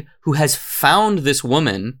maid who has found this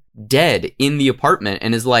woman dead in the apartment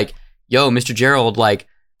and is like, yo, Mr. Gerald, like,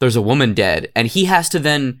 there's a woman dead. And he has to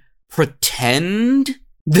then pretend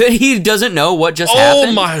that he doesn't know what just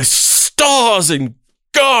happened. Oh my stars and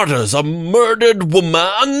garters, a murdered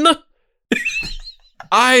woman!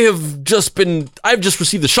 I've just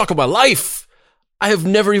received the shock of my life. I have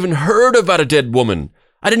never even heard about a dead woman.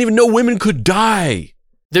 I didn't even know women could die.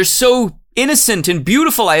 They're so innocent and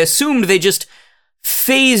beautiful. I assumed they just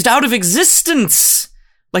phased out of existence.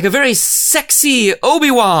 Like a very sexy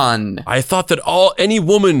Obi-Wan. I thought that any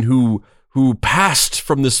woman who passed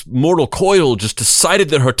from this mortal coil just decided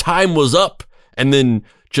that her time was up and then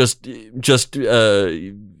just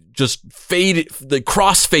faded,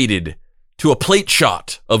 cross-faded to a plate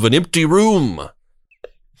shot of an empty room.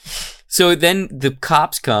 So then the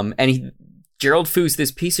cops come and Gerald Foos,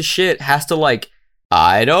 this piece of shit, has to like,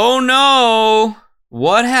 I don't know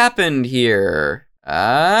what happened here.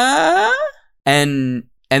 And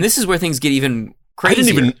this is where things get even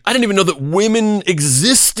crazier. I didn't even know that women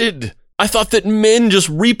existed. I thought that men just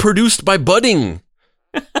reproduced by budding.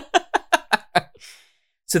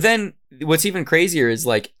 So then what's even crazier is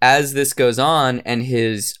like, as this goes on and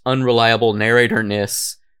his unreliable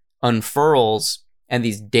narratorness unfurls and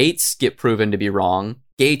these dates get proven to be wrong,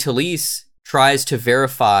 Gay Talese tries to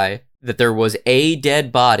verify that there was a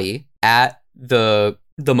dead body at the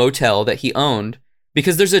motel that he owned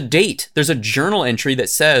because there's a date. There's a journal entry that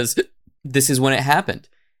says this is when it happened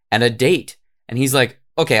and a date. And he's like,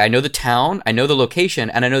 okay, I know the town, I know the location,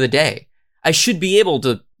 and I know the day. I should be able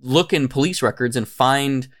to look in police records and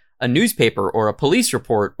find a newspaper or a police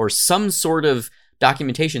report or some sort of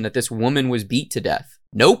documentation that this woman was beat to death.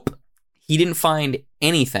 Nope. He didn't find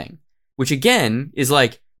anything, which again is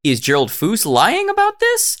like, is Gerald Foos lying about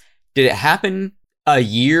this? Did it happen a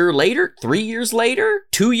year later, 3 years later,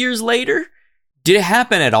 2 years later? Did it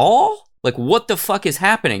happen at all? Like, what the fuck is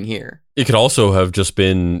happening here? It could also have just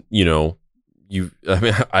been,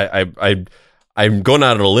 I'm going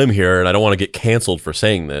out on a limb here, and I don't want to get canceled for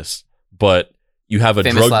saying this, but you have a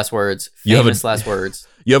famous last words. Famous last words.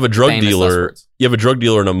 You have a drug dealer. You have a drug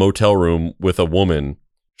dealer in a motel room with a woman.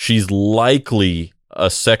 She's likely a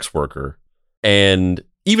sex worker, and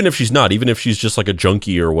even if she's not, even if she's just like a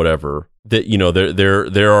junkie or whatever, that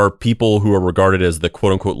there are people who are regarded as the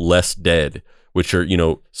quote unquote less dead, which are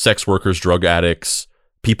sex workers, drug addicts,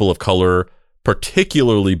 people of color,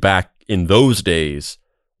 particularly back in those days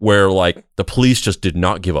where like the police just did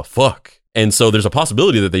not give a fuck. And so there's a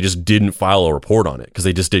possibility that they just didn't file a report on it because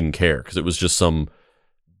they just didn't care because it was just some,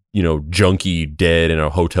 junkie dead in a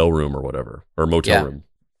hotel room or whatever, or motel room.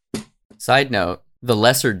 Side note, The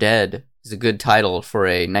Lesser Dead is a good title for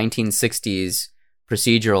a 1960s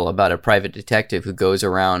procedural about a private detective who goes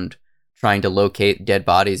around trying to locate dead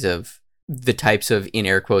bodies of the types of, in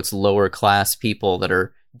air quotes, lower class people that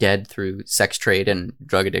are dead through sex trade and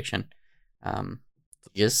drug addiction.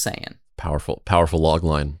 Just saying. Powerful log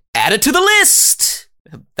line. Add it to the list.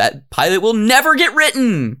 That pilot will never get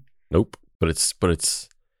written. Nope. It's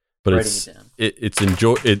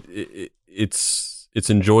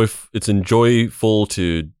enjoyable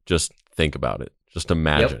to just think about it. Just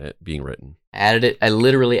imagine it being written. I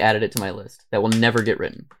literally added it to my list. That will never get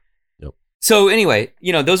written. Yep. So anyway,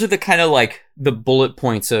 those are the kind of like the bullet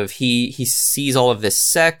points of he sees all of this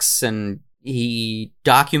sex and he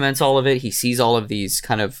documents all of it. He sees all of these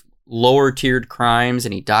kind of lower tiered crimes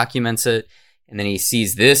and he documents it. And then he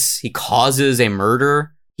sees this. He causes a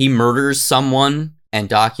murder. He murders someone and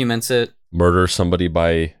documents it. Murder somebody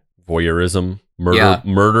by voyeurism.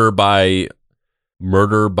 Murder by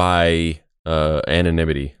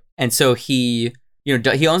anonymity. And so he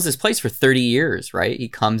owns this place for 30 years, right? He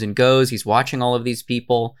comes and goes. He's watching all of these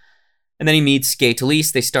people. And then he meets Gay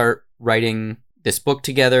Talese. They start writing this book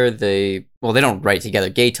together. They don't write together.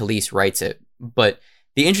 Gay Talese writes it. But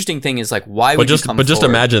the interesting thing is like, why would you come forward? Just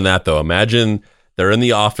imagine that though. Imagine they're in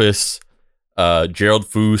the office. Gerald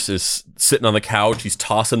Foos is sitting on the couch. He's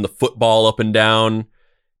tossing the football up and down.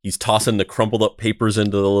 He's tossing the crumpled up papers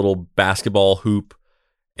into the little basketball hoop.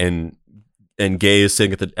 And Gay is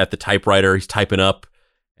sitting at the typewriter. He's typing up.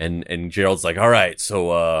 And Gerald's like, all right,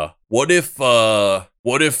 so what if the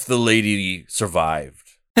lady survived?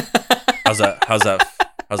 How's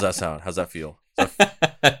that sound? How's that feel?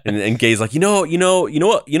 And Gay's like, you know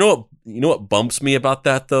what bumps me about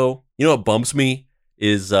that though? You know what bumps me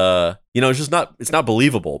is it's not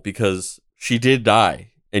believable because she did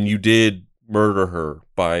die and you did murder her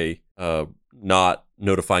by not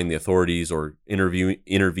notifying the authorities or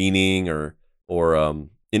intervening or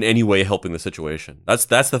in any way helping the situation. That's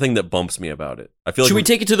the thing that bumps me about it. I feel like we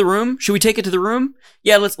take it to the room? Should we take it to the room?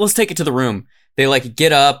 Yeah, let's take it to the room. they like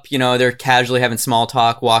get up, they're casually having small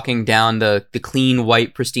talk, walking down the clean,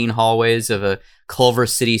 white, pristine hallways of a Culver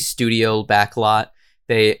City studio backlot.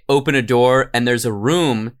 They open a door and there's a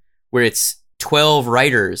room where it's 12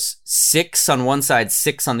 writers, 6 on one side,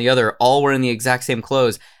 6 on the other, all wearing the exact same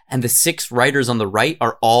clothes. And the 6 writers on the right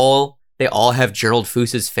they all have Gerald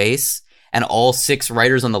Foos's face. And all 6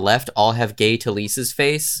 writers on the left all have Gay Talese's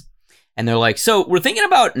face. And they're like, so we're thinking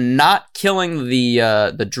about not killing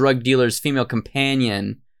the drug dealer's female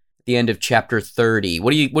companion at the end of chapter 30.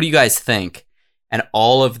 What do you guys think? And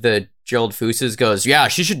all of the Gerald Foos's goes, yeah,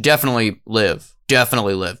 she should definitely live.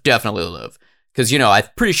 Definitely live. Definitely live. Because, I'm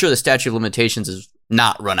pretty sure the statute of limitations is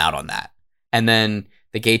not run out on that. And then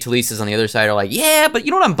the Gay Taleses on the other side are like, yeah, but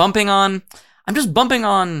you know what I'm bumping on? I'm just bumping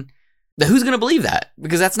on the who's going to believe that?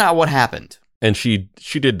 Because that's not what happened. And she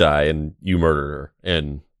did die, and you murdered her.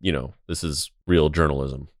 And, this is real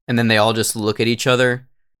journalism. And then they all just look at each other,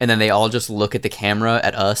 and then they all just look at the camera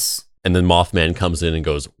at us. And then Mothman comes in and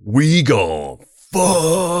goes, we gon' fuck.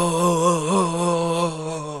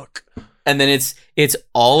 And then it's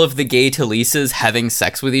all of the Gay Taleses having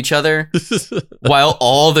sex with each other while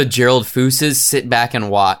all the Gerald Fooses sit back and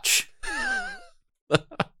watch.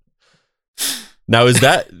 Now, is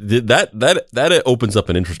that opens up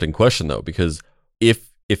an interesting question though, because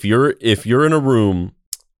if you're in a room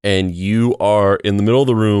and you are in the middle of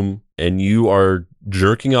the room and you are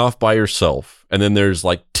jerking off by yourself, and then there's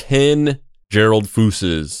like 10 Gerald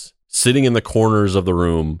Fooses sitting in the corners of the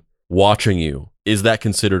room watching you, is that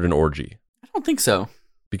considered an orgy? I don't think so.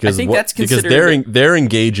 Because that's considered they're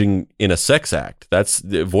engaging in a sex act. That's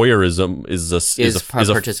voyeurism is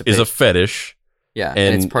a fetish. Yeah,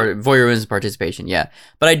 and it's part of voyeurism participation, yeah.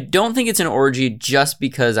 But I don't think it's an orgy just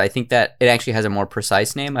because I think that it actually has a more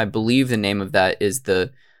precise name. I believe the name of that is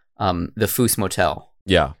the Foos Motel.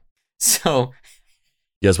 Yeah. So...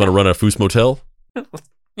 You guys want to run a Foos Motel?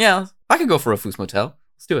 Yeah, I could go for a Foos Motel.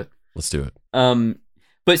 Let's do it. Let's do it.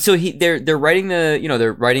 But so they're writing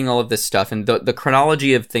they're writing all of this stuff, and the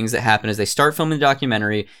chronology of things that happen is they start filming the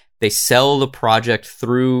documentary, they sell the project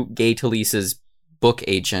through Gay Talese's book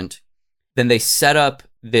agent. Then they set up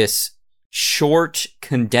this short,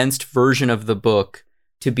 condensed version of the book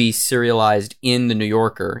to be serialized in The New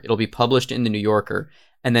Yorker. It'll be published in The New Yorker.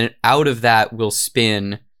 And then out of that will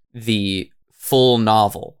spin the full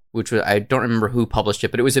novel, which I don't remember who published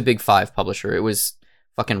it, but it was a Big Five publisher. It was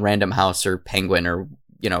fucking Random House or Penguin or,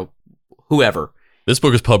 whoever. This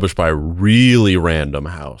book is published by really Random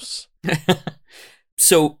House.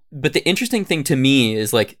 So, but the interesting thing to me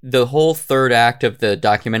is like the whole third act of the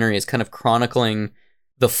documentary is kind of chronicling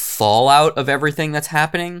the fallout of everything that's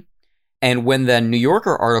happening. And when the New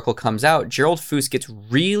Yorker article comes out, Gerald Foos gets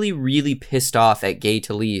really, really pissed off at Gay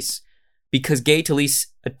Talese because Gay Talese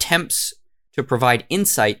attempts to provide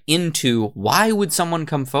insight into why would someone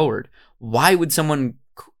come forward? Why would someone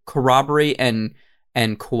corroborate and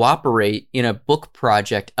cooperate in a book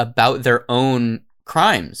project about their own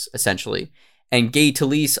crimes, essentially? And Gay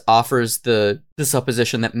Talese offers the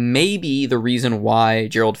supposition that maybe the reason why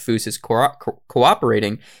Gerald Foos is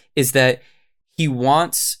cooperating is that he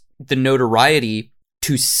wants the notoriety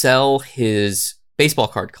to sell his baseball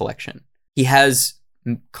card collection. He has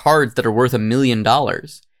cards that are worth $1 million.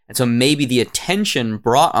 And so maybe the attention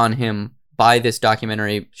brought on him by this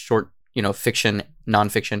documentary, short, fiction,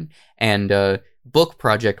 nonfiction, and book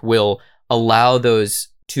project will allow those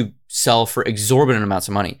to sell for exorbitant amounts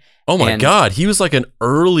of money. Oh my God, he was like an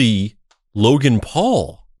early Logan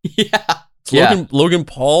Paul. Yeah. Logan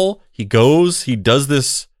Paul, he does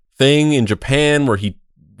this thing in Japan where he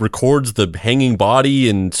records the hanging body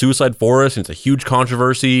in Suicide Forest, and it's a huge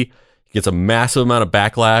controversy. He gets a massive amount of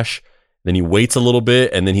backlash. Then he waits a little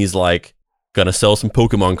bit, and then he's like, gonna sell some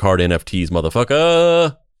Pokemon card NFTs,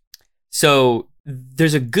 motherfucker. So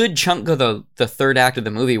there's a good chunk of the third act of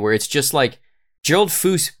the movie where it's just like Gerald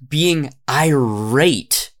Foos being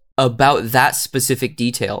irate about that specific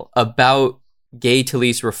detail, about Gay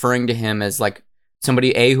Talese referring to him as like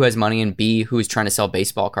somebody A, who has money, and B, who is trying to sell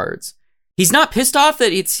baseball cards. He's not pissed off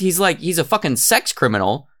that he's a fucking sex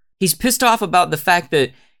criminal. He's pissed off about the fact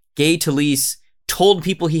that Gay Talese told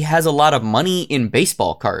people he has a lot of money in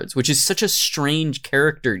baseball cards, which is such a strange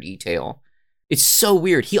character detail. It's so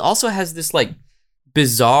weird. He also has this like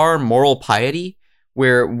bizarre moral piety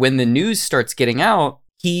where when the news starts getting out,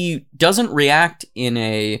 he doesn't react in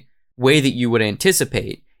a way that you would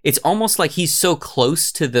anticipate. It's almost like he's so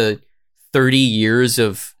close to the 30 years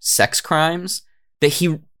of sex crimes that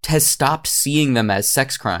he has stopped seeing them as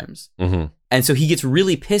sex crimes. Mm-hmm. And so he gets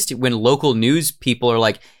really pissed when local news people are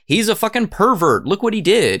like, he's a fucking pervert. Look what he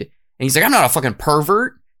did. And he's like, I'm not a fucking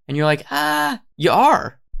pervert. And you're like, you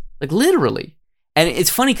are. Like, literally. And it's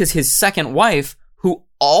funny because his second wife, who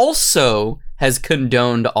also has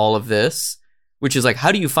condoned all of this, which is like,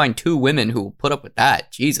 how do you find two women who will put up with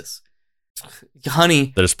that? Jesus.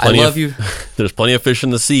 Honey, there's plenty I love you. There's plenty of fish in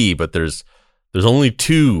the sea, but there's only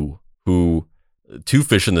two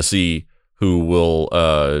fish in the sea who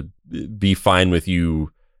will be fine with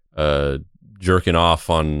you jerking off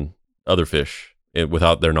on other fish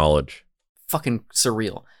without their knowledge. Fucking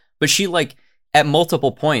surreal. But she, like, at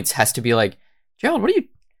multiple points has to be like, Gerald, what are you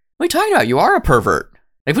talking about? You are a pervert.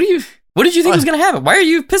 Like, what did you think was gonna happen? Why are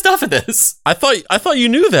you pissed off at this? I thought you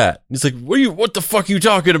knew that. He's like, what the fuck are you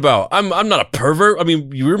talking about? I'm not a pervert. I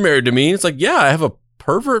mean, you were married to me. It's like, yeah, I have a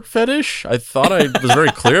pervert fetish. I thought I was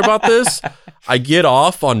very clear about this. I get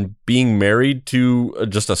off on being married to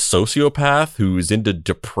just a sociopath who's into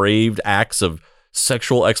depraved acts of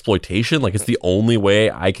sexual exploitation. Like, it's the only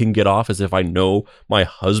way I can get off is if I know my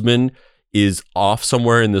husband is off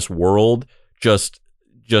somewhere in this world just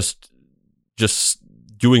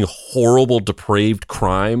doing horrible, depraved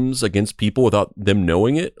crimes against people without them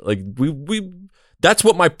knowing it. Like, we that's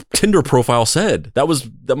what my Tinder profile said. That was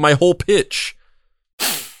my whole pitch.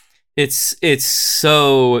 It's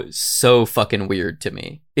so fucking weird to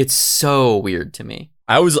me. It's so weird to me.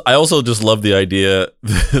 I also just love the idea.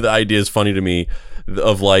 The idea is funny to me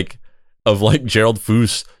of like Gerald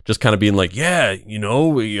Foos just kind of being like, yeah, you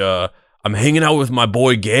know, I'm hanging out with my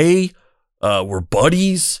boy Gay. We're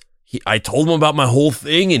buddies. I told him about my whole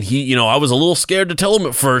thing, and he, you know, I was a little scared to tell him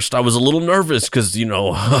at first. I was a little nervous because, you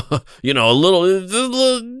know,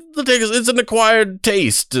 it's an acquired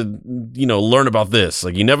taste to, you know, learn about this.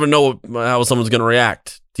 Like, you never know how someone's going to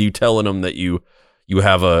react to you telling them that you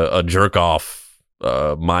have a jerk off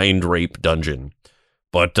mind rape dungeon.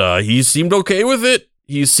 But he seemed okay with it.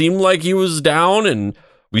 He seemed like he was down, and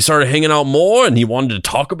we started hanging out more, and he wanted to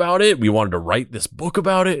talk about it. We wanted to write this book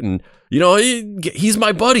about it, and you know, he's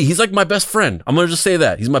my buddy. He's like my best friend. I'm gonna just say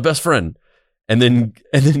that he's my best friend. And then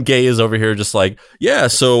Gay is over here just like, yeah.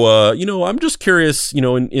 So you know, I'm just curious. You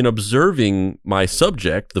know, in observing my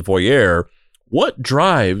subject, the voyeur, what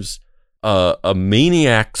drives a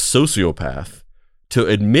maniac sociopath to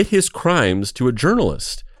admit his crimes to a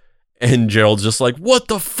journalist? And Gerald's just like, what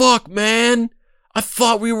the fuck, man? I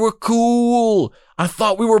thought we were cool. I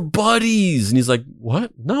thought we were buddies. And he's like,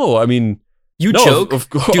 what? No, I mean, you no, joke.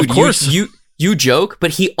 Dude, of course. You joke,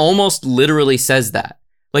 but he almost literally says that.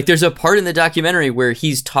 Like, there's a part in the documentary where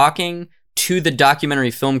he's talking to the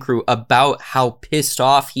documentary film crew about how pissed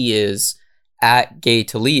off he is at Gay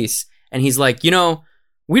Talese. And he's like, you know,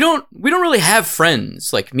 we don't really have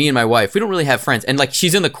friends. Like, me and my wife, we don't really have friends. And like,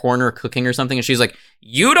 she's in the corner cooking or something, and she's like,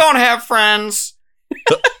 you don't have friends.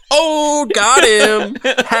 Oh, got him.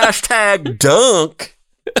 Hashtag dunk.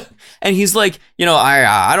 And he's like, you know,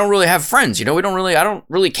 I don't really have friends. You know, I don't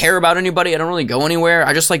really care about anybody. I don't really go anywhere.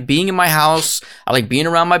 I just like being in my house. I like being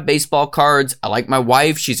around my baseball cards. I like my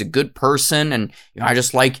wife. She's a good person. And, you know, I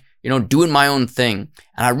just like, you know, doing my own thing.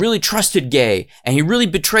 And I really trusted Gay. And he really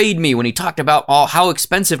betrayed me when he talked about how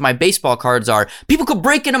expensive my baseball cards are. People could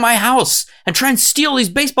break into my house and try and steal these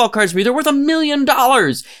baseball cards from me. They're worth $1 million.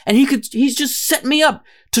 And he's just set me up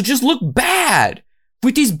to just look bad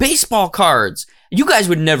with these baseball cards. You guys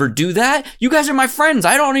would never do that. You guys are my friends.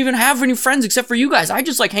 I don't even have any friends except for you guys. I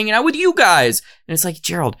just like hanging out with you guys. And it's like,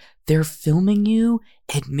 Gerald, they're filming you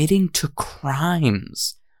admitting to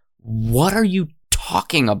crimes. What are you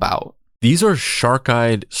talking about? These are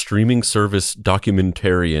shark-eyed streaming service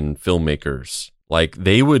documentarian filmmakers. Like,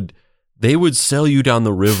 they would sell you down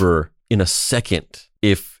the river in a second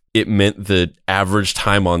if it meant the average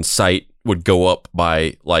time on site would go up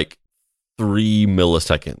by like 3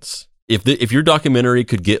 milliseconds. If your documentary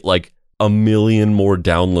could get like 1 million more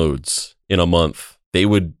downloads in a month, they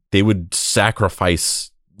would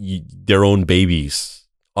sacrifice their own babies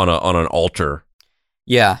on an altar.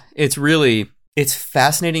 Yeah, it's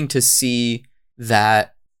fascinating to see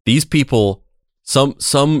that these people,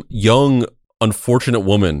 some young unfortunate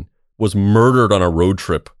woman was murdered on a road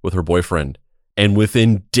trip with her boyfriend, and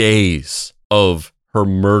within days of her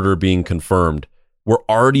murder being confirmed, we're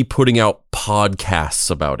already putting out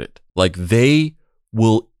podcasts about it. Like, they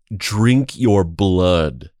will drink your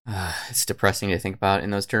blood. It's depressing to think about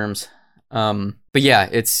in those terms. But yeah,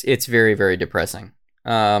 it's very, very depressing.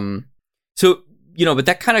 So, you know, but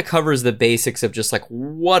that kind of covers the basics of just like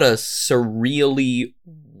what a surreally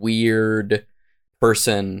weird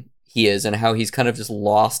person he is and how he's kind of just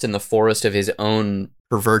lost in the forest of his own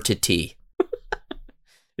pervertity.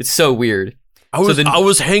 It's so weird. I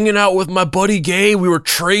was hanging out with my buddy Gay. We were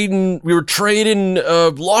trading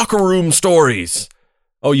locker room stories.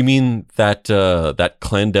 Oh, you mean that that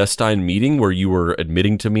clandestine meeting where you were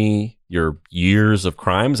admitting to me your years of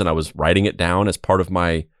crimes and I was writing it down as part of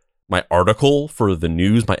my article for the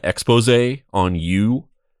news, my expose on you?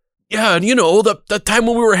 Yeah, and the time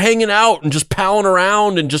when we were hanging out and just palling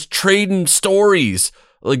around and just trading stories,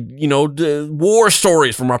 like, war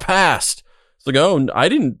stories from our past. It's like, oh, I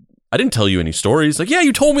didn't tell you any stories. Like, yeah,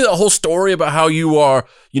 you told me that whole story about how you are,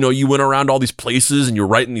 you went around all these places and you're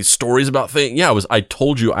writing these stories about things. Yeah, I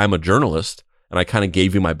told you I'm a journalist and I kind of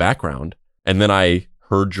gave you my background. And then I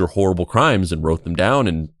heard your horrible crimes and wrote them down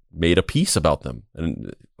and made a piece about them.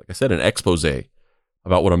 And like I said, an expose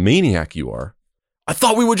about what a maniac you are. I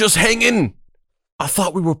thought we were just hanging. I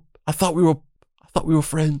thought we were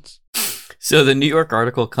friends. So the New York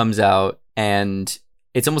article comes out and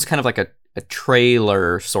it's almost kind of like a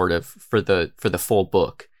trailer sort of for the full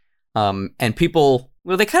book. And people,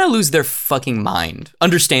 well, they kind of lose their fucking mind,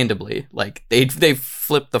 understandably. Like they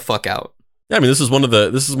flip the fuck out. Yeah, I mean, this is one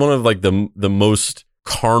of like the most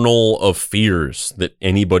carnal of fears that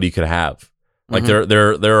anybody could have. Like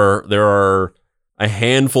there are a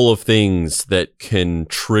handful of things that can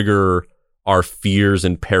trigger our fears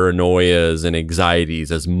and paranoias and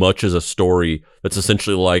anxieties as much as a story that's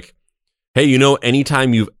essentially like, hey,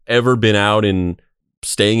 anytime you've ever been out and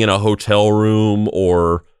staying in a hotel room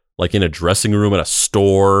or like in a dressing room at a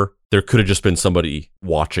store, there could have just been somebody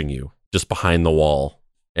watching you just behind the wall.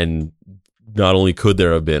 And not only could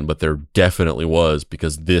there have been, but there definitely was,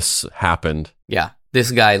 because this happened. Yeah,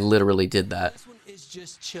 this guy literally did that. This one is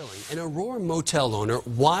just chilling. An Aurora motel owner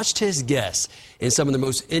watched his guests in some of the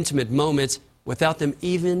most intimate moments without them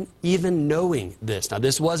even knowing this. Now,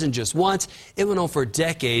 this wasn't just once. It went on for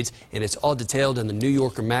decades, and it's all detailed in the New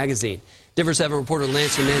Yorker magazine. Denver 7 reporter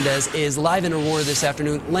Lance Hernandez is live in Aurora this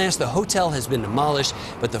afternoon. Lance, the hotel has been demolished,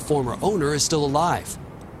 but the former owner is still alive.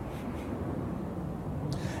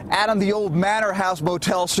 Adam, the old Manor House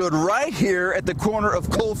Motel stood right here at the corner of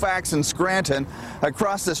Colfax and Scranton,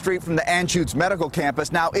 across the street from the Anschutz Medical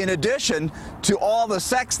Campus. Now, in addition to all the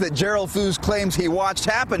sex that Gerald Foos claims he watched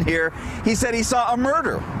happen here, he said he saw a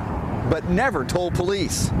murder, but never told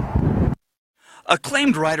police.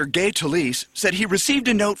 Acclaimed writer Gay Talese said he received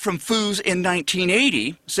a note from Foos in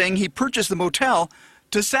 1980 saying he purchased the motel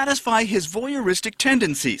to satisfy his voyeuristic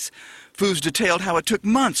tendencies. Foos detailed how it took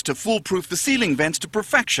months to foolproof the ceiling vents to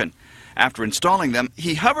perfection. After installing them,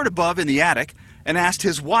 he hovered above in the attic and asked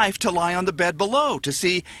his wife to lie on the bed below to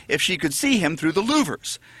see if she could see him through the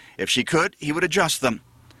louvers. If she could, he would adjust them.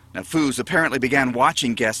 Now, Foos apparently began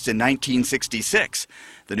watching guests in 1966.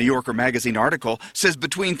 The New Yorker magazine article says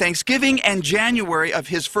between Thanksgiving and January of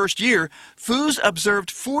his first year, Foos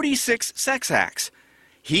observed 46 sex acts.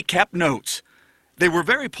 He kept notes. They were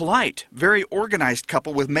very polite, very organized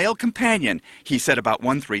couple with male companion, he said about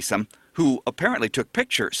one threesome, who apparently took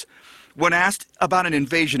pictures. When asked about an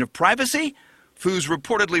invasion of privacy, Foos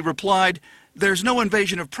reportedly replied, "There's no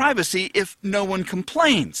invasion of privacy if no one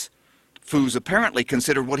complains." Foos apparently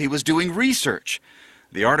considered what he was doing research.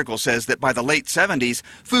 The article says that by the late 70s,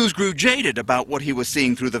 Foos grew jaded about what he was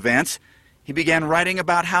seeing through the vents. He began writing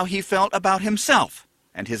about how he felt about himself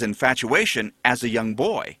and his infatuation as a young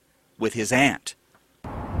boy with his aunt.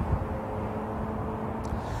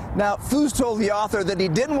 Now, Foos told the author that he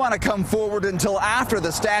didn't want to come forward until after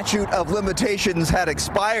the statute of limitations had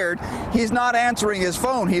expired. He's not answering his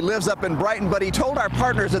phone. He lives up in Brighton, but he told our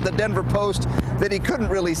partners at the Denver Post that he couldn't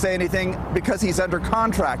really say anything because he's under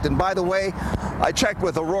contract. And by the way, I checked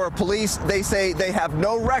with Aurora police. They say they have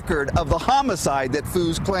no record of the homicide that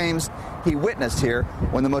Foos claims he witnessed here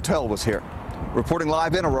when the motel was here. Reporting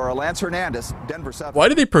live in Aurora, Lance Hernandez, Denver 7. Why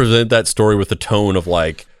do they present that story with the tone of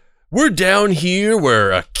like, we're down here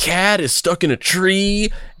where a cat is stuck in a tree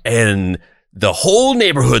and the whole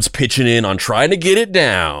neighborhood's pitching in on trying to get it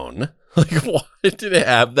down? Like, why did it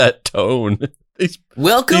have that tone?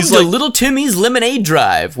 Welcome to Little Timmy's Lemonade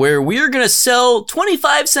Drive, where we're going to sell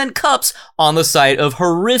 25-cent cups on the site of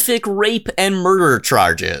horrific rape and murder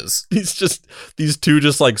charges. These two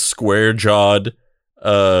just like square-jawed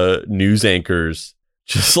news anchors.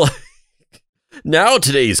 Just like, now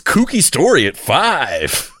today's kooky story at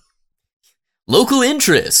 5. Local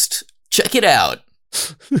interest. Check it out.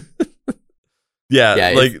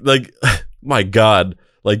 Yeah, like, my God.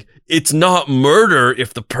 Like, it's not murder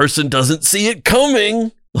if the person doesn't see it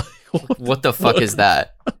coming. What the fuck is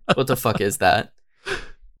that? What the fuck is that?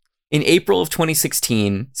 In April of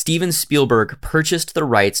 2016, Steven Spielberg purchased the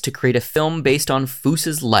rights to create a film based on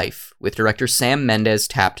Foos's life, with director Sam Mendes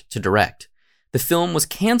tapped to direct. The film was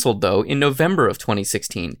canceled, though, in November of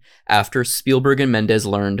 2016, after Spielberg and Mendes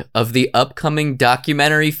learned of the upcoming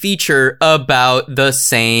documentary feature about the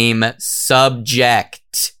same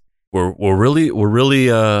subject. we're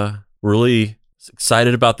really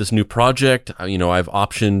excited about this new project. You know, I've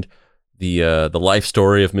optioned the life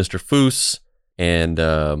story of Mr. Foose, and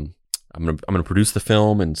I'm gonna produce the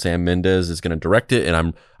film, and Sam Mendes is gonna direct it, and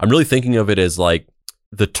I'm really thinking of it as like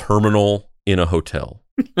the terminal in a hotel.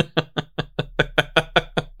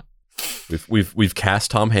 We've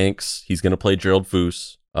cast Tom Hanks. He's gonna play Gerald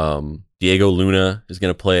Foose. Diego Luna is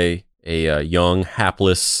gonna play a young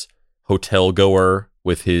hapless hotel goer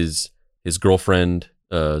with his girlfriend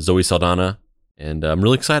Zoe Saldana, and I'm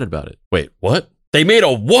really excited about it. Wait, what? They made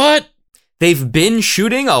a what? They've been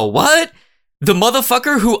shooting a what? The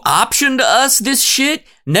motherfucker who optioned us this shit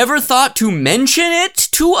never thought to mention it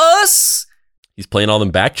to us? He's playing all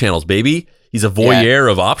them back channels, baby. He's a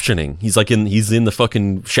voyeur of optioning. He's in the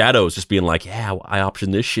fucking shadows, just being like, yeah, I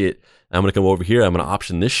optioned this shit. I'm gonna come over here. I'm gonna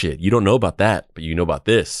option this shit. You don't know about that, but you know about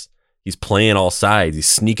this. He's playing all sides. He's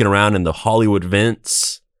sneaking around in the Hollywood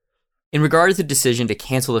vents. In regard to the decision to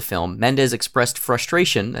cancel the film, Mendes expressed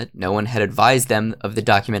frustration that no one had advised them of the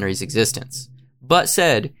documentary's existence, but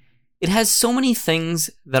said, "It has so many things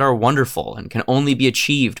that are wonderful and can only be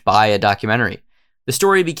achieved by a documentary. The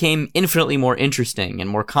story became infinitely more interesting and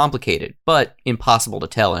more complicated, but impossible to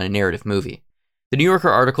tell in a narrative movie." The New Yorker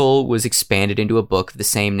article was expanded into a book of the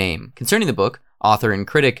same name. Concerning the book, author and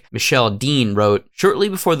critic Michelle Dean wrote, "Shortly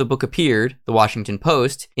before the book appeared, the Washington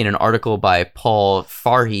Post, in an article by Paul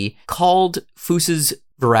Farhi, called Foose's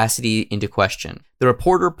veracity into question. The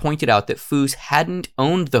reporter pointed out that Foose hadn't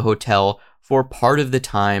owned the hotel for part of the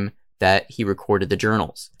time that he recorded the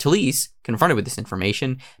journals. Talese, confronted with this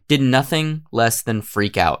information, did nothing less than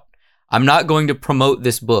freak out. 'I'm not going to promote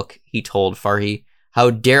this book,' he told Farhi. 'How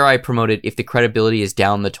dare I promote it if the credibility is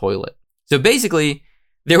down the toilet?'" So basically,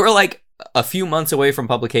 they were like a few months away from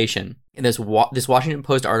publication, and this Washington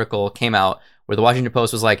Post article came out where the Washington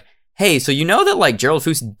Post was like, "Hey, so you know that like Gerald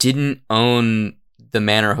Foose didn't own the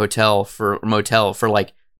Manor motel for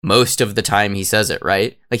like most of the time he says it,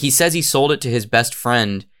 right? Like he says he sold it to his best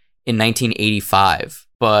friend in 1985,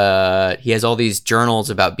 but he has all these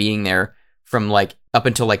journals about being there from like up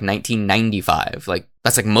until like 1995. Like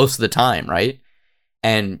that's like most of the time, right?"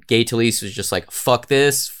 And Gay Talese was just like, "Fuck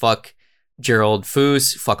this, fuck Gerald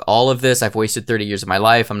Foose, fuck all of this. I've wasted 30 years of my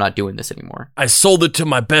life. I'm not doing this anymore." "I sold it to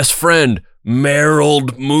my best friend,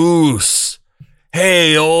 Merold Moose.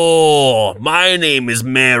 Hey, my name is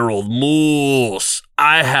Merold Moose.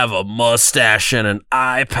 I have a mustache and an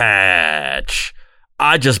eye patch.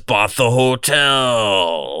 I just bought the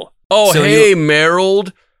hotel. So hey,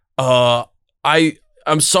 Merold.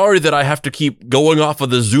 I'm sorry that I have to keep going off of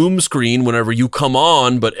the Zoom screen whenever you come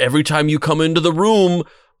on, but every time you come into the room,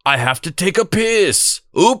 I have to take a piss.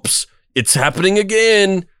 Oops, it's happening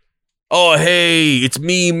again. Oh, hey, it's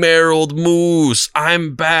me, Merold Moose.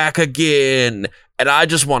 I'm back again. And I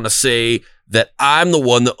just want to say that I'm the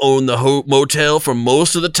one that owned the motel for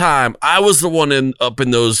most of the time. I was the one up in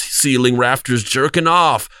those ceiling rafters jerking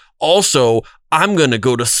off. Also, I'm going to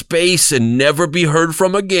go to space and never be heard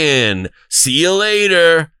from again. See you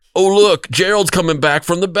later. Oh, look, Gerald's coming back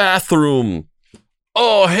from the bathroom.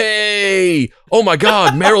 Oh, hey. Oh, my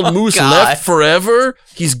God. Merold Moose left forever.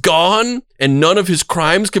 He's gone, and none of his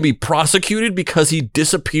crimes can be prosecuted because he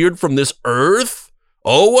disappeared from this earth?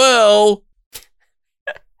 Oh, well.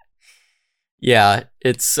 Yeah,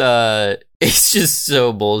 it's just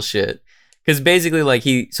so bullshit. Because basically, like,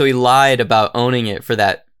 he lied about owning it for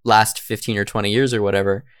that last 15 or 20 years or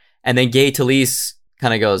whatever. And then Gay Talese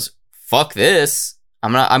kind of goes, "Fuck this.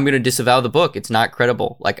 I'm going to disavow the book. It's not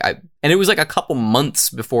credible." And it was like a couple months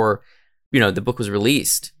before, the book was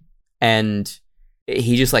released. And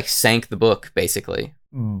he just like sank the book, basically.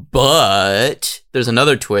 But there's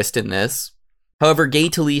another twist in this. However, Gay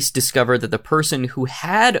Talese discovered that the person who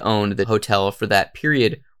had owned the hotel for that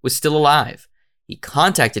period was still alive. He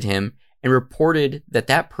contacted him and reported that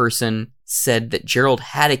that person said that Gerald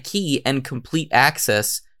had a key and complete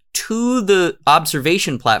access to the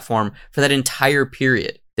observation platform for that entire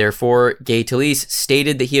period. Therefore, Gay Talese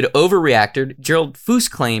stated that he had overreacted. Gerald Foose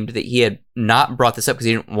claimed that he had not brought this up because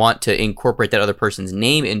he didn't want to incorporate that other person's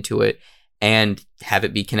name into it and have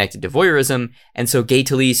it be connected to voyeurism. And so Gay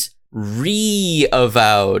Talese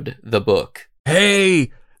re-avowed the book.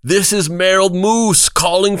 "Hey, this is Merold Moose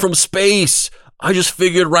calling from space. I just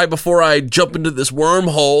figured right before I jump into this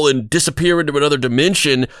wormhole and disappear into another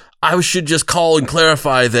dimension, I should just call and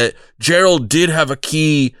clarify that Gerald did have a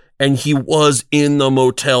key and he was in the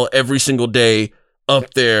motel every single day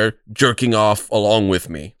up there jerking off along with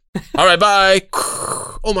me. All right, bye."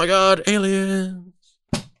 Oh my God, aliens.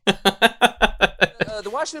 The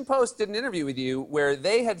Washington Post did an interview with you where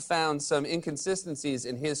they had found some inconsistencies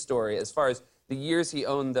in his story as far as the years he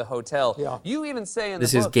owned the hotel. Yeah. You even say in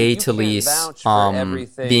This the is book Gay that you can't Talese vouch for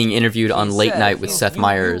everything being interviewed he on Late said. Night with Seth You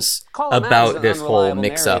Meyers call him out as about an this whole unreliable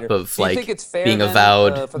mix-up narrator. of Do you like think it's fair being then,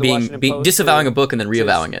 avowed, for the Washington Post disavowing a book and then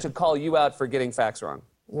reavowing it. to call you out for getting facts wrong?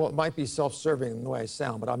 Well, it might be self-serving in the way I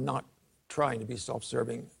sound, but I'm not trying to be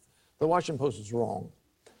self-serving. The Washington Post was wrong.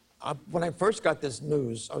 When I first got this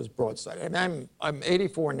news, I was broadsided. I mean, I'm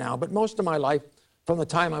 84 now, but most of my life, from the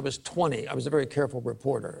time I was 20, I was a very careful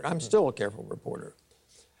reporter. I'm still a careful reporter.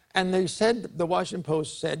 And they said, the Washington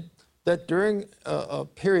Post said that during a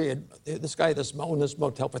period, this guy owned this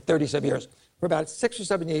motel for 37 years, for about 6 or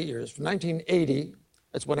 7, 8 years, from 1980,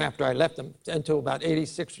 that's when after I left him, until about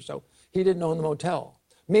 86 or so, he didn't own the motel.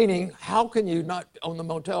 Meaning, how can you not own the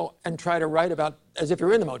motel and try to write about as if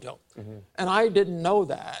you're in the motel? And I didn't know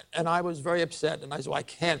that, and I was very upset, and I said, well, I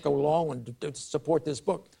can't go along and support this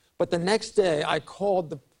book. But the next day, I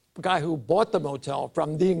called the guy who bought the motel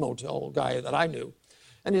from the motel guy that I knew,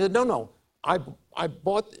 and he said, no, I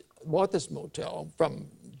bought this motel from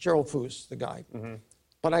Gerald Foos, the guy,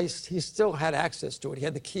 but he still had access to it. He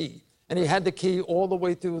had the key, and he had the key all the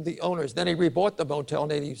way through the owners. Then he rebought the motel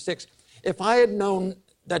in '86. If I had known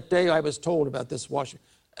that day I was told about this Washington,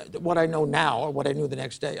 what I know now, or what I knew the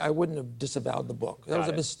next day, I wouldn't have disavowed the book. That was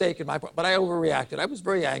a mistake in my part, but I overreacted. I was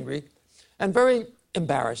very angry and very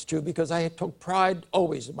embarrassed too, because I took pride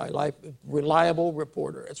always in my life, reliable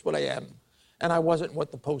reporter. That's what I am. And I wasn't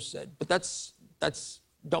what the Post said. But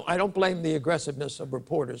I don't blame the aggressiveness of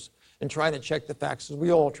reporters in trying to check the facts, because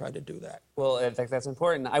we all try to do that. Well, in fact, that's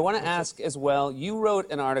important. I want to ask as well, you wrote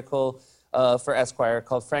an article for Esquire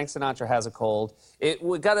called Frank Sinatra Has a Cold. It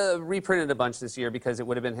got reprinted a bunch this year because it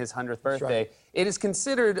would have been his 100th birthday. Right. It is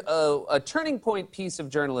considered a turning point piece of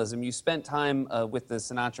journalism. You spent time with the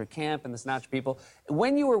Sinatra camp and the Sinatra people.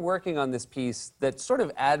 When you were working on this piece that sort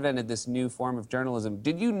of advented this new form of journalism,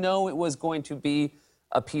 did you know it was going to be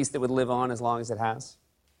a piece that would live on as long as it has?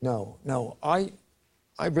 No.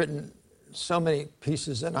 I've written so many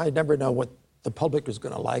pieces, and I never know what the public is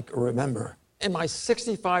going to like or remember. In my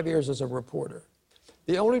 65 years as a reporter,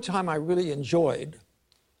 the only time I really enjoyed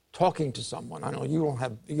talking to someone, I know you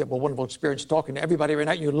have a wonderful experience talking to everybody every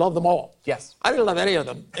night, and you love them all. Yes. I didn't love any of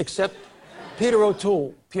them except Peter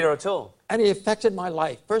O'Toole. Peter O'Toole. And he affected my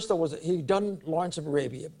life. First of all, he'd done Lawrence of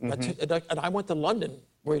Arabia, and I went to London,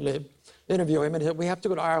 where he lived, interview him, and he said, we have to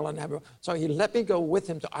go to Ireland. So he let me go with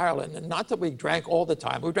him to Ireland, and not that we drank all the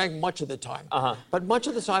time. We drank much of the time. But much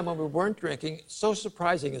of the time when we weren't drinking, so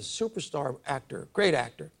surprising, a superstar actor, great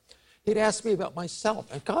actor, he'd ask me about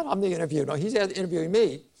myself. And God, I'm the interviewer. No, he's interviewing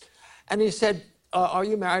me. And he said, are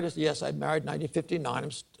you married? I said, yes, I'm married in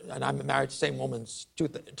 1959, and I'm married to the same woman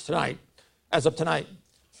tonight, as of tonight.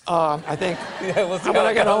 I think. Yeah, we'll see when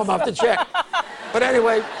I get home, I'll have to check. But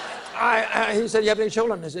anyway, he said, you have any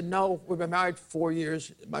children? I said, no, we've been married 4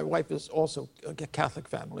 years. My wife is also a Catholic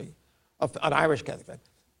family, an Irish Catholic family.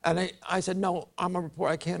 And I said, no, I'm a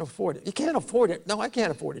reporter. I can't afford it. You can't afford it? No, I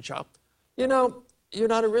can't afford it, Chop. You know, you're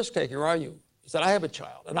not a risk taker, are you? He said, I have a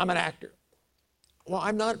child, and I'm an actor. Well,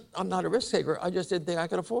 I'm not a risk taker. I just didn't think I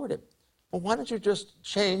could afford it. Well, why don't you just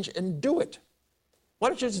change and do it? Why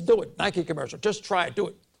don't you just do it? Nike commercial. Just try it. Do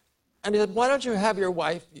it. And he said, why don't you have your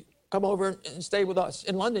wife come over and stay with us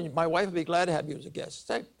in London? My wife would be glad to have you as a guest.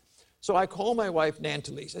 Stay. So I called my wife, Nan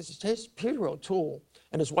Talese. I said, hey, Peter O'Toole,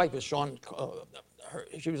 and his wife is Sean,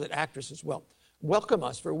 she was an actress as well, welcome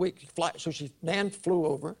us for a week. So Nan flew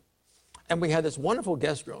over, and we had this wonderful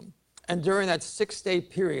guest room. And during that 6-day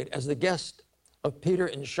period, as the guest of Peter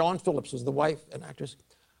and Sean Phillips, was the wife and actress,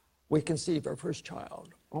 we conceived our first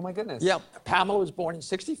child. Oh, my goodness. Yeah, Pamela was born in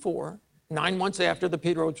 '64, 9 months after the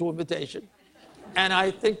Peter O'Toole invitation. And I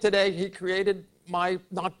think today he created my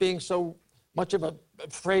not being so much of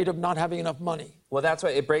afraid of not having enough money. Well, that's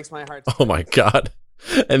why it breaks my heart. Oh my God.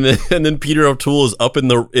 And then Peter O'Toole is up in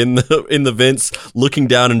the vents looking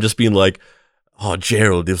down and just being like, oh,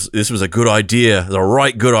 Gerald, this was a good idea. The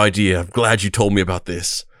right good idea. I'm glad you told me about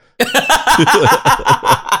this.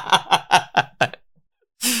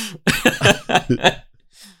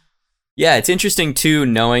 Yeah, it's interesting too,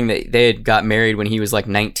 knowing that they had got married when he was like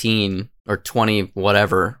 19 or 20,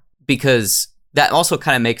 whatever, because that also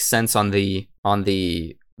kind of makes sense on the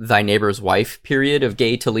Thy Neighbor's Wife period of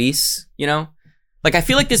Gay Talese, you know? Like, I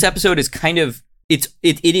feel like this episode is kind of, it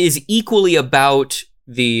is equally about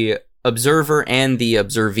the observer and the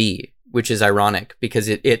observee, which is ironic because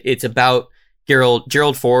it's about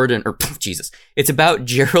Gerald Ford it's about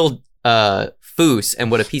Gerald Foos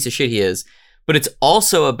and what a piece of shit he is, but it's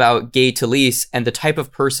also about Gay Talese and the type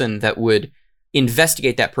of person that would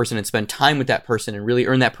investigate that person and spend time with that person and really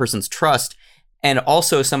earn that person's trust and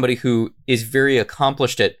also somebody who is very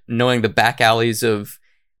accomplished at knowing the back alleys of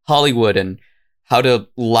Hollywood and how to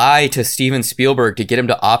lie to Steven Spielberg to get him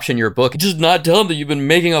to option your book. Just not tell him that you've been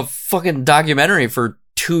making a fucking documentary for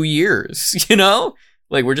 2 years, you know?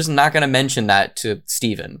 Like, we're just not going to mention that to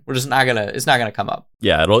Steven. It's not going to come up.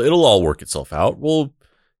 Yeah, it'll all work itself out. We'll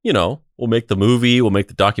make the movie, we'll make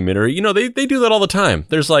the documentary. You know, they do that all the time.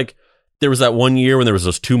 There was that one year when there was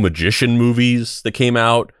those 2 magician movies that came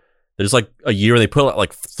out. There's like a year they put out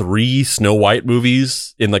like 3 Snow White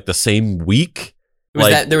movies in like the same week.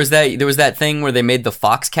 There was that thing where they made the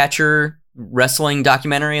Foxcatcher wrestling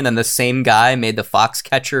documentary, and then the same guy made the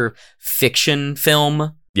Foxcatcher fiction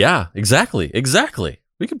film. Yeah, exactly.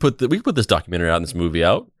 We could put this documentary out and this movie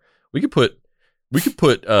out. We could put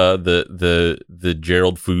the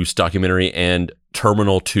Gerald Foos documentary and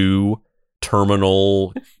Terminal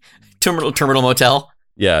Motel.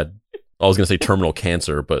 Yeah, I was gonna say Terminal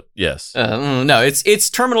Cancer, but yes. No, it's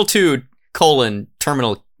Terminal 2 :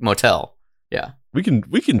 Terminal Motel. Yeah. We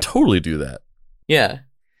can totally do that. Yeah.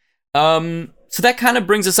 So that kind of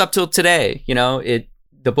brings us up till today. You know,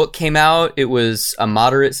 the book came out. It was a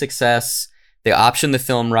moderate success. They optioned the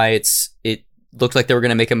film rights. It looked like they were going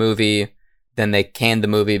to make a movie. Then they canned the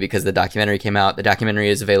movie because the documentary came out. The documentary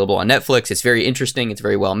is available on Netflix. It's very interesting. It's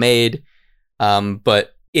very well made.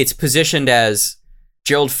 But it's positioned as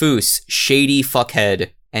Gerald Foos, shady fuckhead,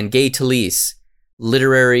 and Gay Talese,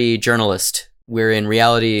 literary journalist, where in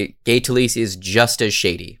reality, Gay Talese is just as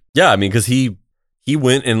shady. Yeah, I mean, because he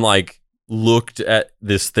went and like looked at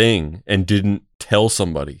this thing and didn't tell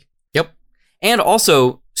somebody. Yep. And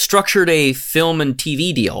also structured a film and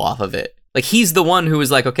TV deal off of it. Like, he's the one who was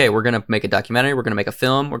like, okay, we're going to make a documentary, we're going to make a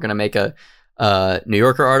film, we're going to make a New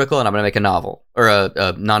Yorker article, and I'm going to make a novel or a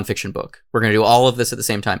nonfiction book. We're going to do all of this at the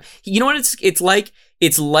same time. You know what it's like?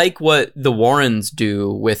 It's like what the Warrens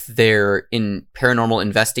do with their paranormal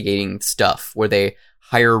investigating stuff, where they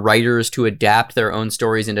hire writers to adapt their own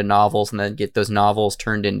stories into novels and then get those novels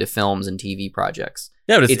turned into films and TV projects.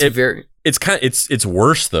 Yeah, but it's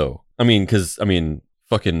worse though. I mean, because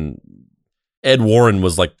fucking Ed Warren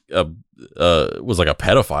was like a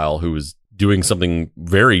pedophile who was doing something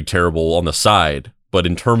very terrible on the side. But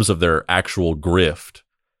in terms of their actual grift,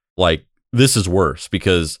 like, this is worse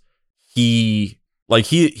because he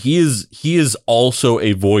is also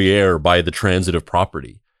a voyeur by the transitive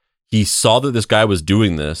property. He saw that this guy was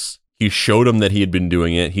doing this. He showed him that he had been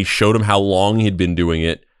doing it. He showed him how long he'd been doing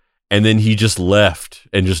it. And then he just left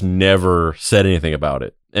and just never said anything about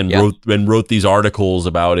it and wrote these articles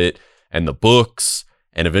about it and the books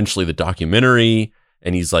and eventually the documentary.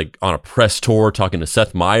 And he's like on a press tour talking to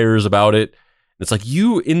Seth Meyers about it. It's like,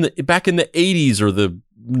 you back in the 80s or the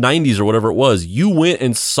 90s or whatever it was, you went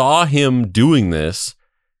and saw him doing this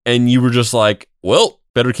and you were just like, well,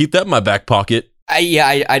 better keep that in my back pocket.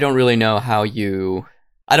 I don't really know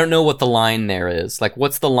I don't know what the line there is. Like,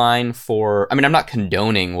 what's the line for, I'm not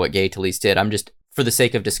condoning what Gay Talese did. I'm just, for the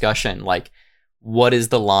sake of discussion, like, what is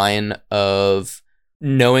the line of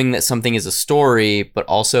knowing that something is a story, but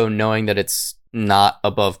also knowing that it's not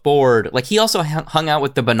above board? Like, he also hung out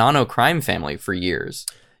with the Bonanno crime family for years.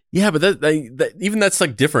 Yeah, but that even that's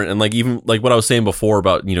like different. And like, even like what I was saying before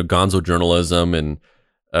about, gonzo journalism and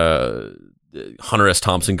Hunter S.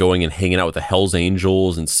 Thompson going and hanging out with the Hells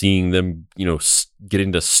Angels and seeing them, get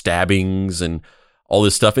into stabbings and all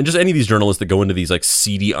this stuff. And just any of these journalists that go into these like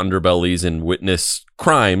seedy underbellies and witness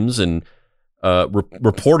crimes and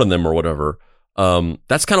report on them or whatever.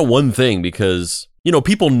 That's kind of one thing because,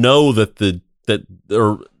 people know that the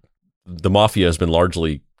mafia has been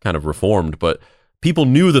largely kind of reformed, but people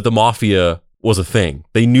knew that the mafia was a thing.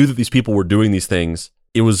 They knew that these people were doing these things.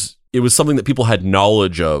 It was something that people had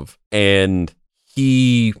knowledge of, and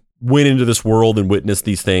he went into this world and witnessed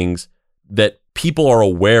these things that people are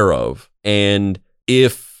aware of. And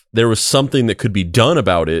if there was something that could be done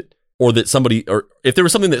about it, or if there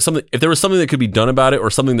was something that could be done about it,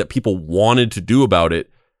 or something that people wanted to do about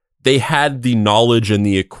it, they had the knowledge and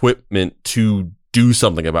the equipment to do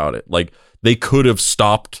something about it. Like, they could have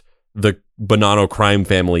stopped the Bonanno crime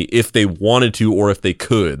family if they wanted to, or if they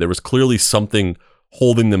could. There was clearly something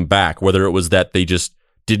holding them back, whether it was that they just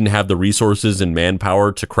didn't have the resources and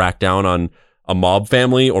manpower to crack down on a mob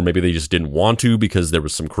family, or maybe they just didn't want to because there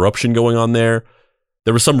was some corruption going on there.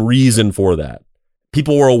 There was some reason for that.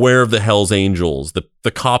 People were aware of the Hells Angels.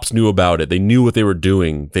 The cops knew about it. They knew what they were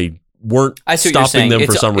doing. They weren't stopping them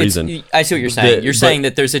for some reason. I see what you're saying. You're saying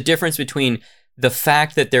that there's a difference between the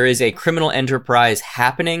fact that there is a criminal enterprise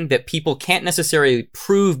happening that people can't necessarily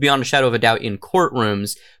prove beyond a shadow of a doubt in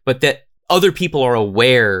courtrooms, but that other people are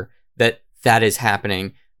aware that that is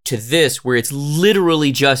happening, to this, where it's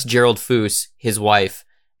literally just Gerald Foos, his wife,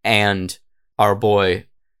 and our boy,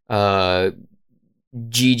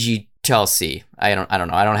 Gigi Chelsea. I don't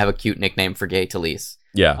know. I don't have a cute nickname for Gay Talese.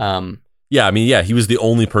 Yeah. Yeah, I mean, yeah, he was the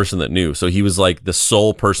only person that knew. So he was like the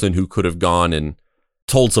sole person who could have gone and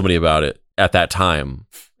told somebody about it at that time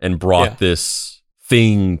and brought this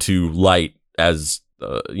thing to light as,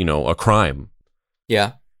 a crime.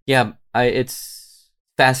 Yeah. Yeah. It's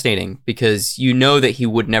fascinating because you know that he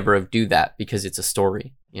would never have do that because it's a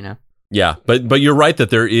story, you know? Yeah. But you're right that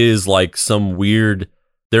there is like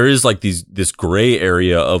there is like this gray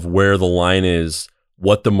area of where the line is,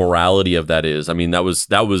 what the morality of that is. I mean, that was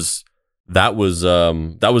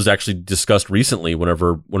actually discussed recently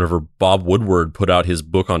whenever Bob Woodward put out his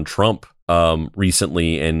book on Trump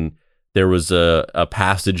recently, and there was a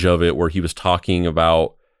passage of it where he was talking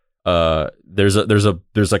about there's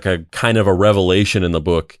like a kind of a revelation in the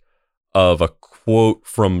book of a quote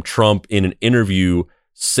from Trump in an interview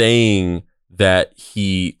saying that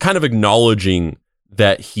he kind of acknowledging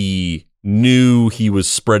that he knew he was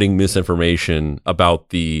spreading misinformation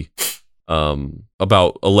about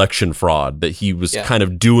about election fraud, that he was kind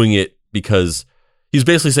of doing it because he's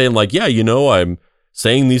basically saying like, yeah, I'm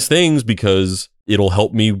saying these things because it'll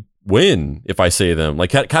help me win if I say them,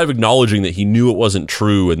 like kind of acknowledging that he knew it wasn't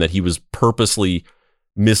true and that he was purposely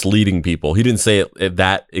misleading people. He didn't say it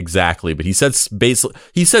that exactly, but he said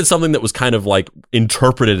something that was kind of like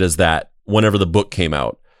interpreted as that whenever the book came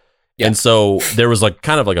out. Yeah. And so there was like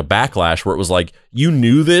kind of like a backlash where it was like, you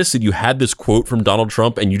knew this and you had this quote from Donald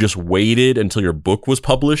Trump and you just waited until your book was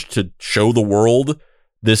published to show the world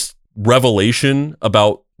this revelation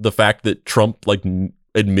about the fact that Trump like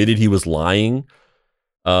admitted he was lying.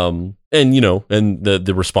 And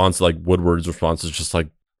the response, like Woodward's response is just like,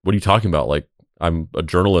 what are you talking about? Like, I'm a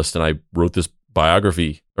journalist and I wrote this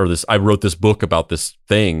biography I wrote this book about this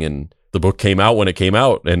thing, and the book came out when it came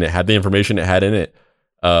out and it had the information it had in it.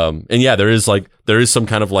 And yeah, there is some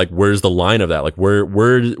kind of like, where's the line of that? Like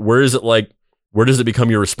where is it, like, where does it become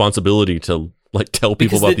your responsibility to like tell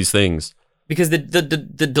people about these things? Because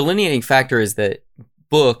the delineating factor is that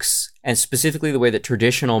books, and specifically the way that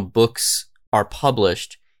traditional books are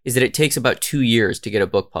published, is that it takes about 2 years to get a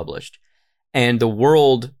book published. And the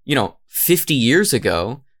world, 50 years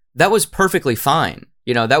ago, that was perfectly fine.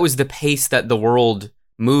 That was the pace that the world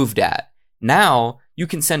moved at. Now you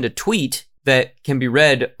can send a tweet that can be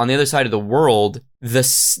read on the other side of the world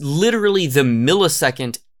literally the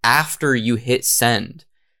millisecond after you hit send.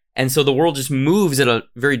 And so the world just moves at a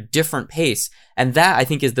very different pace. And that, I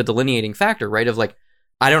think, is the delineating factor, right? Of like,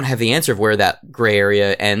 I don't have the answer of where that gray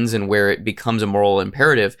area ends and where it becomes a moral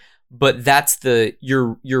imperative, but that's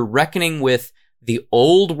you're reckoning with the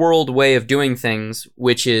old world way of doing things,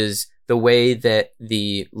 which is the way that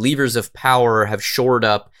the levers of power have shored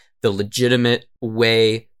up the legitimate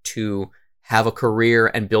way to have a career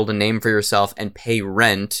and build a name for yourself and pay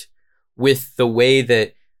rent, with the way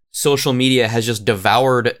that social media has just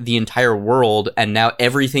devoured the entire world, and now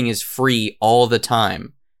everything is free all the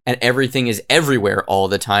time and everything is everywhere all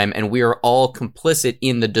the time, and we are all complicit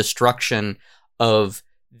in the destruction of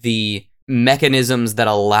the mechanisms that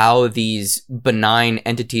allow these benign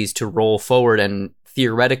entities to roll forward and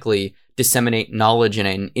theoretically disseminate knowledge in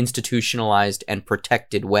an institutionalized and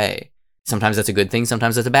protected way. Sometimes that's a good thing,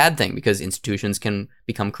 sometimes that's a bad thing, because institutions can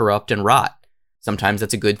become corrupt and rot. Sometimes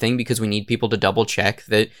that's a good thing because we need people to double check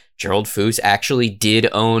that Gerald Foos actually did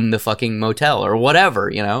own the fucking motel or whatever,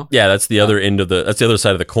 Yeah, that's the other that's the other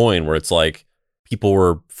side of the coin, where it's like people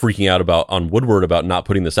were freaking out on Woodward about not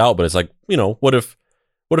putting this out, but it's like, what if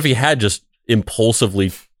he had just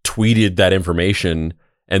impulsively tweeted that information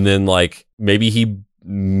and then like maybe he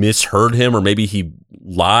misheard him, or maybe he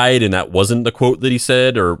lied and that wasn't the quote that he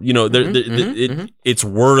said, or it's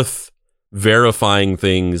worth verifying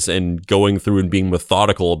things and going through and being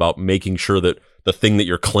methodical about making sure that the thing that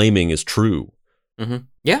you're claiming is true.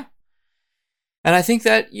 Yeah. And I think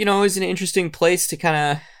that, is an interesting place to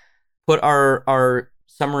kind of put our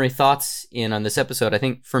summary thoughts in on this episode. I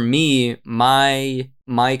think for me, my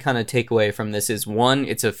kind of takeaway from this is, one,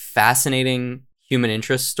 it's a fascinating human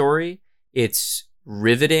interest story. It's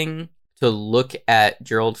riveting to look at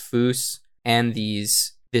Gerald Foos and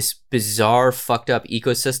this bizarre fucked up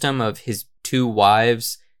ecosystem of his two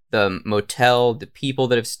wives, the motel, the people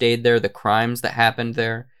that have stayed there, the crimes that happened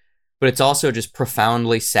there. But it's also just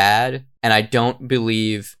profoundly sad, and I don't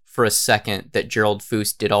believe for a second that Gerald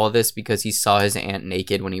Foos did all of this because he saw his aunt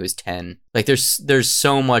naked when he was 10. Like there's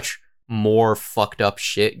so much more fucked up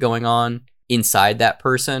shit going on inside that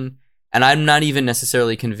person, and I'm not even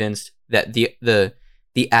necessarily convinced that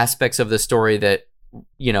the aspects of the story that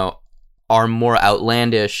are more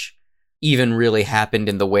outlandish even really happened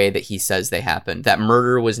in the way that he says they happened. That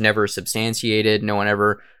murder was never substantiated. No one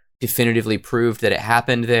ever definitively proved that it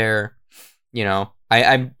happened there. You know,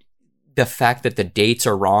 I'm the fact that the dates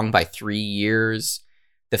are wrong by 3 years,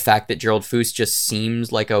 the fact that Gerald Foos just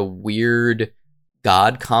seems like a weird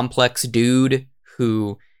God complex dude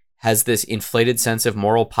who has this inflated sense of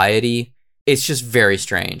moral piety. It's just very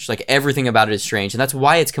strange. Like, everything about it is strange. And that's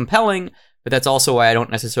why it's compelling, but that's also why I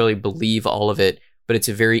don't necessarily believe all of it. But it's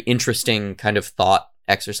a very interesting kind of thought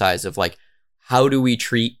exercise of, like, how do we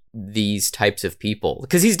treat these types of people?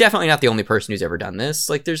 Because he's definitely not the only person who's ever done this.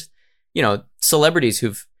 Like, there's, you know, celebrities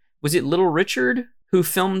who've, was it Little Richard who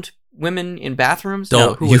filmed women in bathrooms?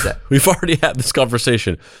 No, who was that? We've already had this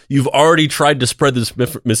conversation. You've already tried to spread this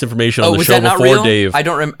misinformation on the was show that not before, real? Dave. I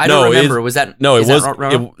don't remember. Was that? No, it was.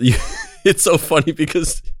 Wrong? It's so funny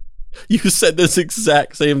because you said this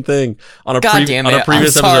exact same thing on a God damn it. on a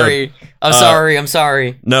previous I'm sorry. episode. I'm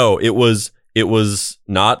sorry. No, it was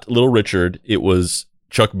not Little Richard. It was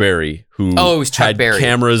Chuck Berry who it was Chuck had Berry.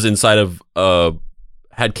 cameras inside of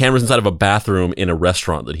a bathroom in a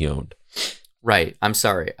restaurant that he owned. Right. I'm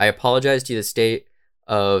sorry. I apologize to the state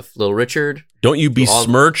of Little Richard. Don't you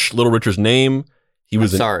besmirch Little Richard's name. He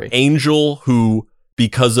was an angel who,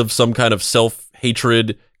 because of some kind of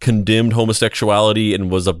self-hatred, condemned homosexuality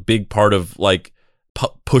and was a big part of, like,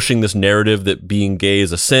 pushing this narrative that being gay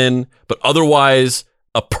is a sin, but otherwise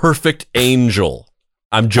a perfect angel.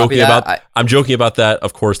 I'm joking about that.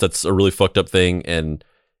 Of course, that's a really fucked up thing, and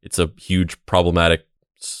it's a huge problematic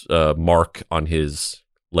mark on his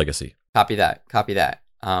legacy. Copy that.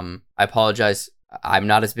 I apologize. I'm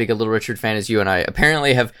not as big a Little Richard fan as you, and I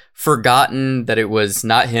apparently have forgotten that it was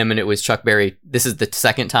not him and it was Chuck Berry. This is the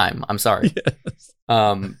second time. I'm sorry. Yes.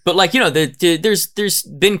 But, like, you know, there's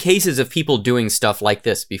been cases of people doing stuff like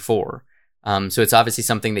this before. So it's obviously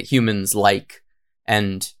something that humans like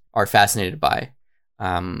and are fascinated by.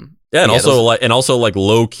 Also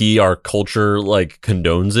low key, our culture, like,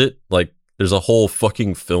 condones it. Like, there's a whole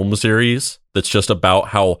fucking film series that's just about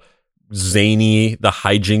how zany the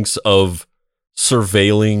hijinks of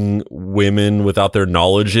surveilling women without their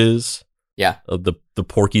knowledge is. Yeah. The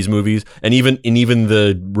Porky's movies, and even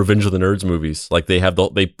the Revenge of the Nerds movies, like, they have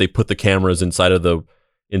they put the cameras inside of the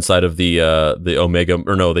Omega,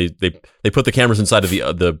 or no, they put the cameras inside of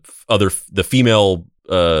the female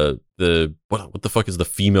what the fuck is the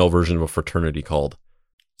female version of a fraternity called?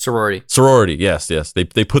 Sorority. Yes.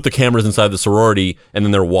 They put the cameras inside the sorority, and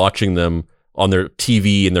then they're watching them on their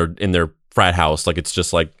TV in their frat house. Like, it's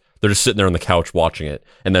just like they're just sitting there on the couch watching it,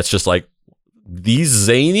 and that's just like these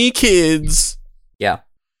zany kids. Yeah.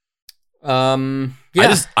 I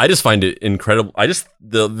just find it incredible.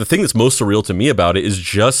 The thing that's most surreal to me about it is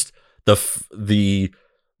just the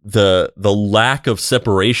lack of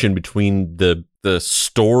separation between the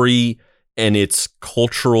story and its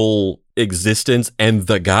cultural existence and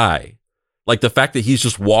the guy. Like, the fact that he's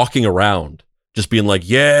just walking around just being like,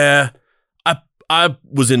 yeah, I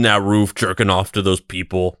was in that roof jerking off to those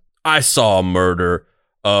people. I saw a murder.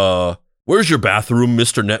 Where's your bathroom,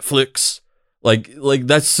 Mr. Netflix? Like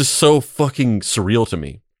that's just so fucking surreal to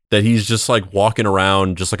me that he's just, like, walking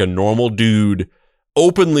around just like a normal dude,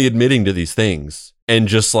 openly admitting to these things, and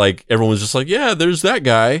just, like, everyone's just like, yeah, there's that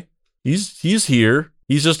guy. He's here.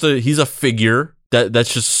 He's a figure.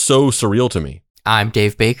 That's just so surreal to me. I'm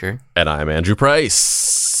Dave Baker. And I'm Andrew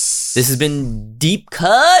Price. This has been Deep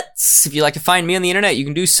Cuts. If you'd like to find me on the internet, you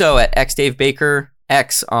can do so at xDaveBaker,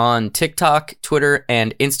 X on TikTok, Twitter,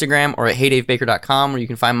 and Instagram, or at heydavebaker.com, where you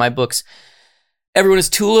can find my books. Everyone is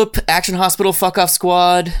Tulip, Action Hospital, Fuck Off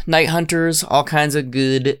Squad, Night Hunters, all kinds of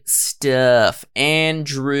good stuff.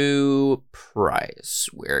 Andrew Price,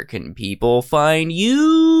 where can people find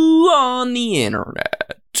you on the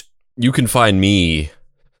internet? You can find me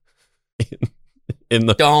in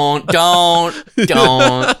the... Don't.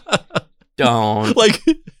 Like,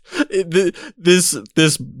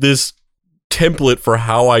 this template for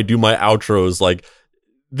how I do my outros, like,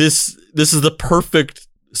 this is the perfect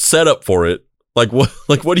setup for it. Like, what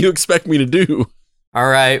do you expect me to do? All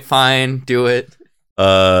right, fine, do it.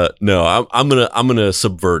 No, I'm gonna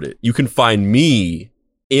subvert it. You can find me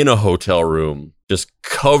in a hotel room, just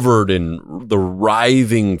covered in the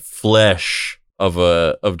writhing flesh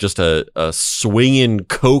of just a swinging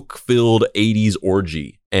coke-filled 80s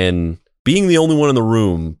orgy, and being the only one in the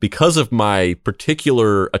room because of my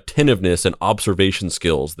particular attentiveness and observation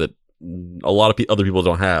skills that a lot of other people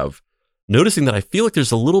don't have. Noticing that I feel like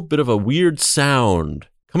there's a little bit of a weird sound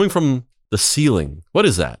coming from the ceiling. What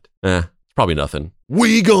is that? It's probably nothing.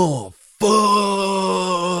 We gon' fuck.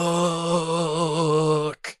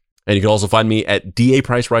 And you can also find me at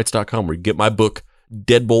dapricewrites.com, where you get my book,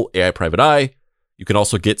 Deadbolt AI Private Eye. You can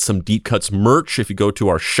also get some Deep Cuts merch if you go to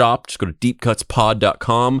our shop. Just go to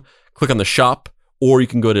deepcutspod.com, click on the shop, or you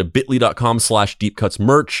can go to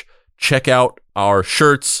bit.ly.com/deepcutsmerch. Check out our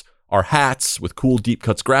shirts, our hats with cool Deep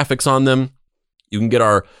Cuts graphics on them. You can get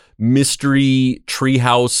our Mystery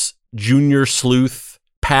Treehouse Junior Sleuth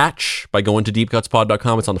patch by going to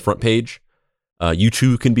deepcutspod.com. It's on the front page. You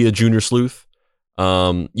too can be a Junior Sleuth.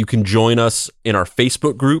 You can join us in our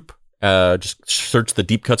Facebook group. Just search the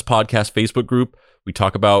Deep Cuts Podcast Facebook group. We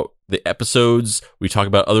talk about the episodes. We talk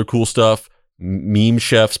about other cool stuff. Meme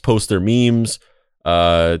chefs post their memes.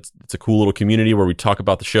 It's a cool little community where we talk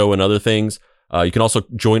about the show and other things. You can also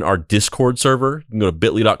join our Discord server. You can go to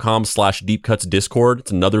bit.ly.com/deepcutsdiscord.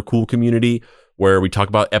 It's another cool community where we talk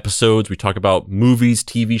about episodes. We talk about movies,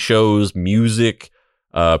 TV shows, music.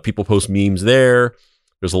 People post memes there.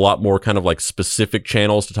 There's a lot more kind of like specific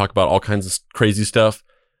channels to talk about all kinds of crazy stuff.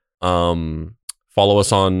 Follow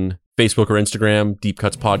us on Facebook or Instagram, Deep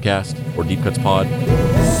Cuts Podcast or Deep Cuts Pod.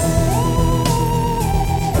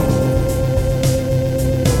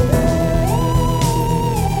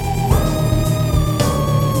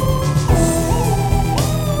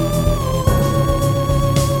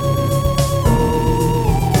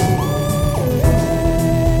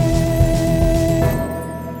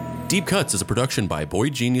 Deep Cuts is a production by Boy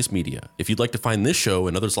Genius Media. If you'd like to find this show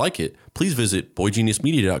and others like it, please visit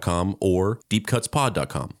boygeniusmedia.com or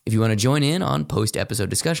deepcutspod.com. If you want to join in on post-episode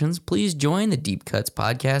discussions, please join the Deep Cuts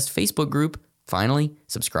Podcast Facebook group. Finally,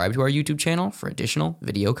 subscribe to our YouTube channel for additional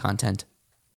video content.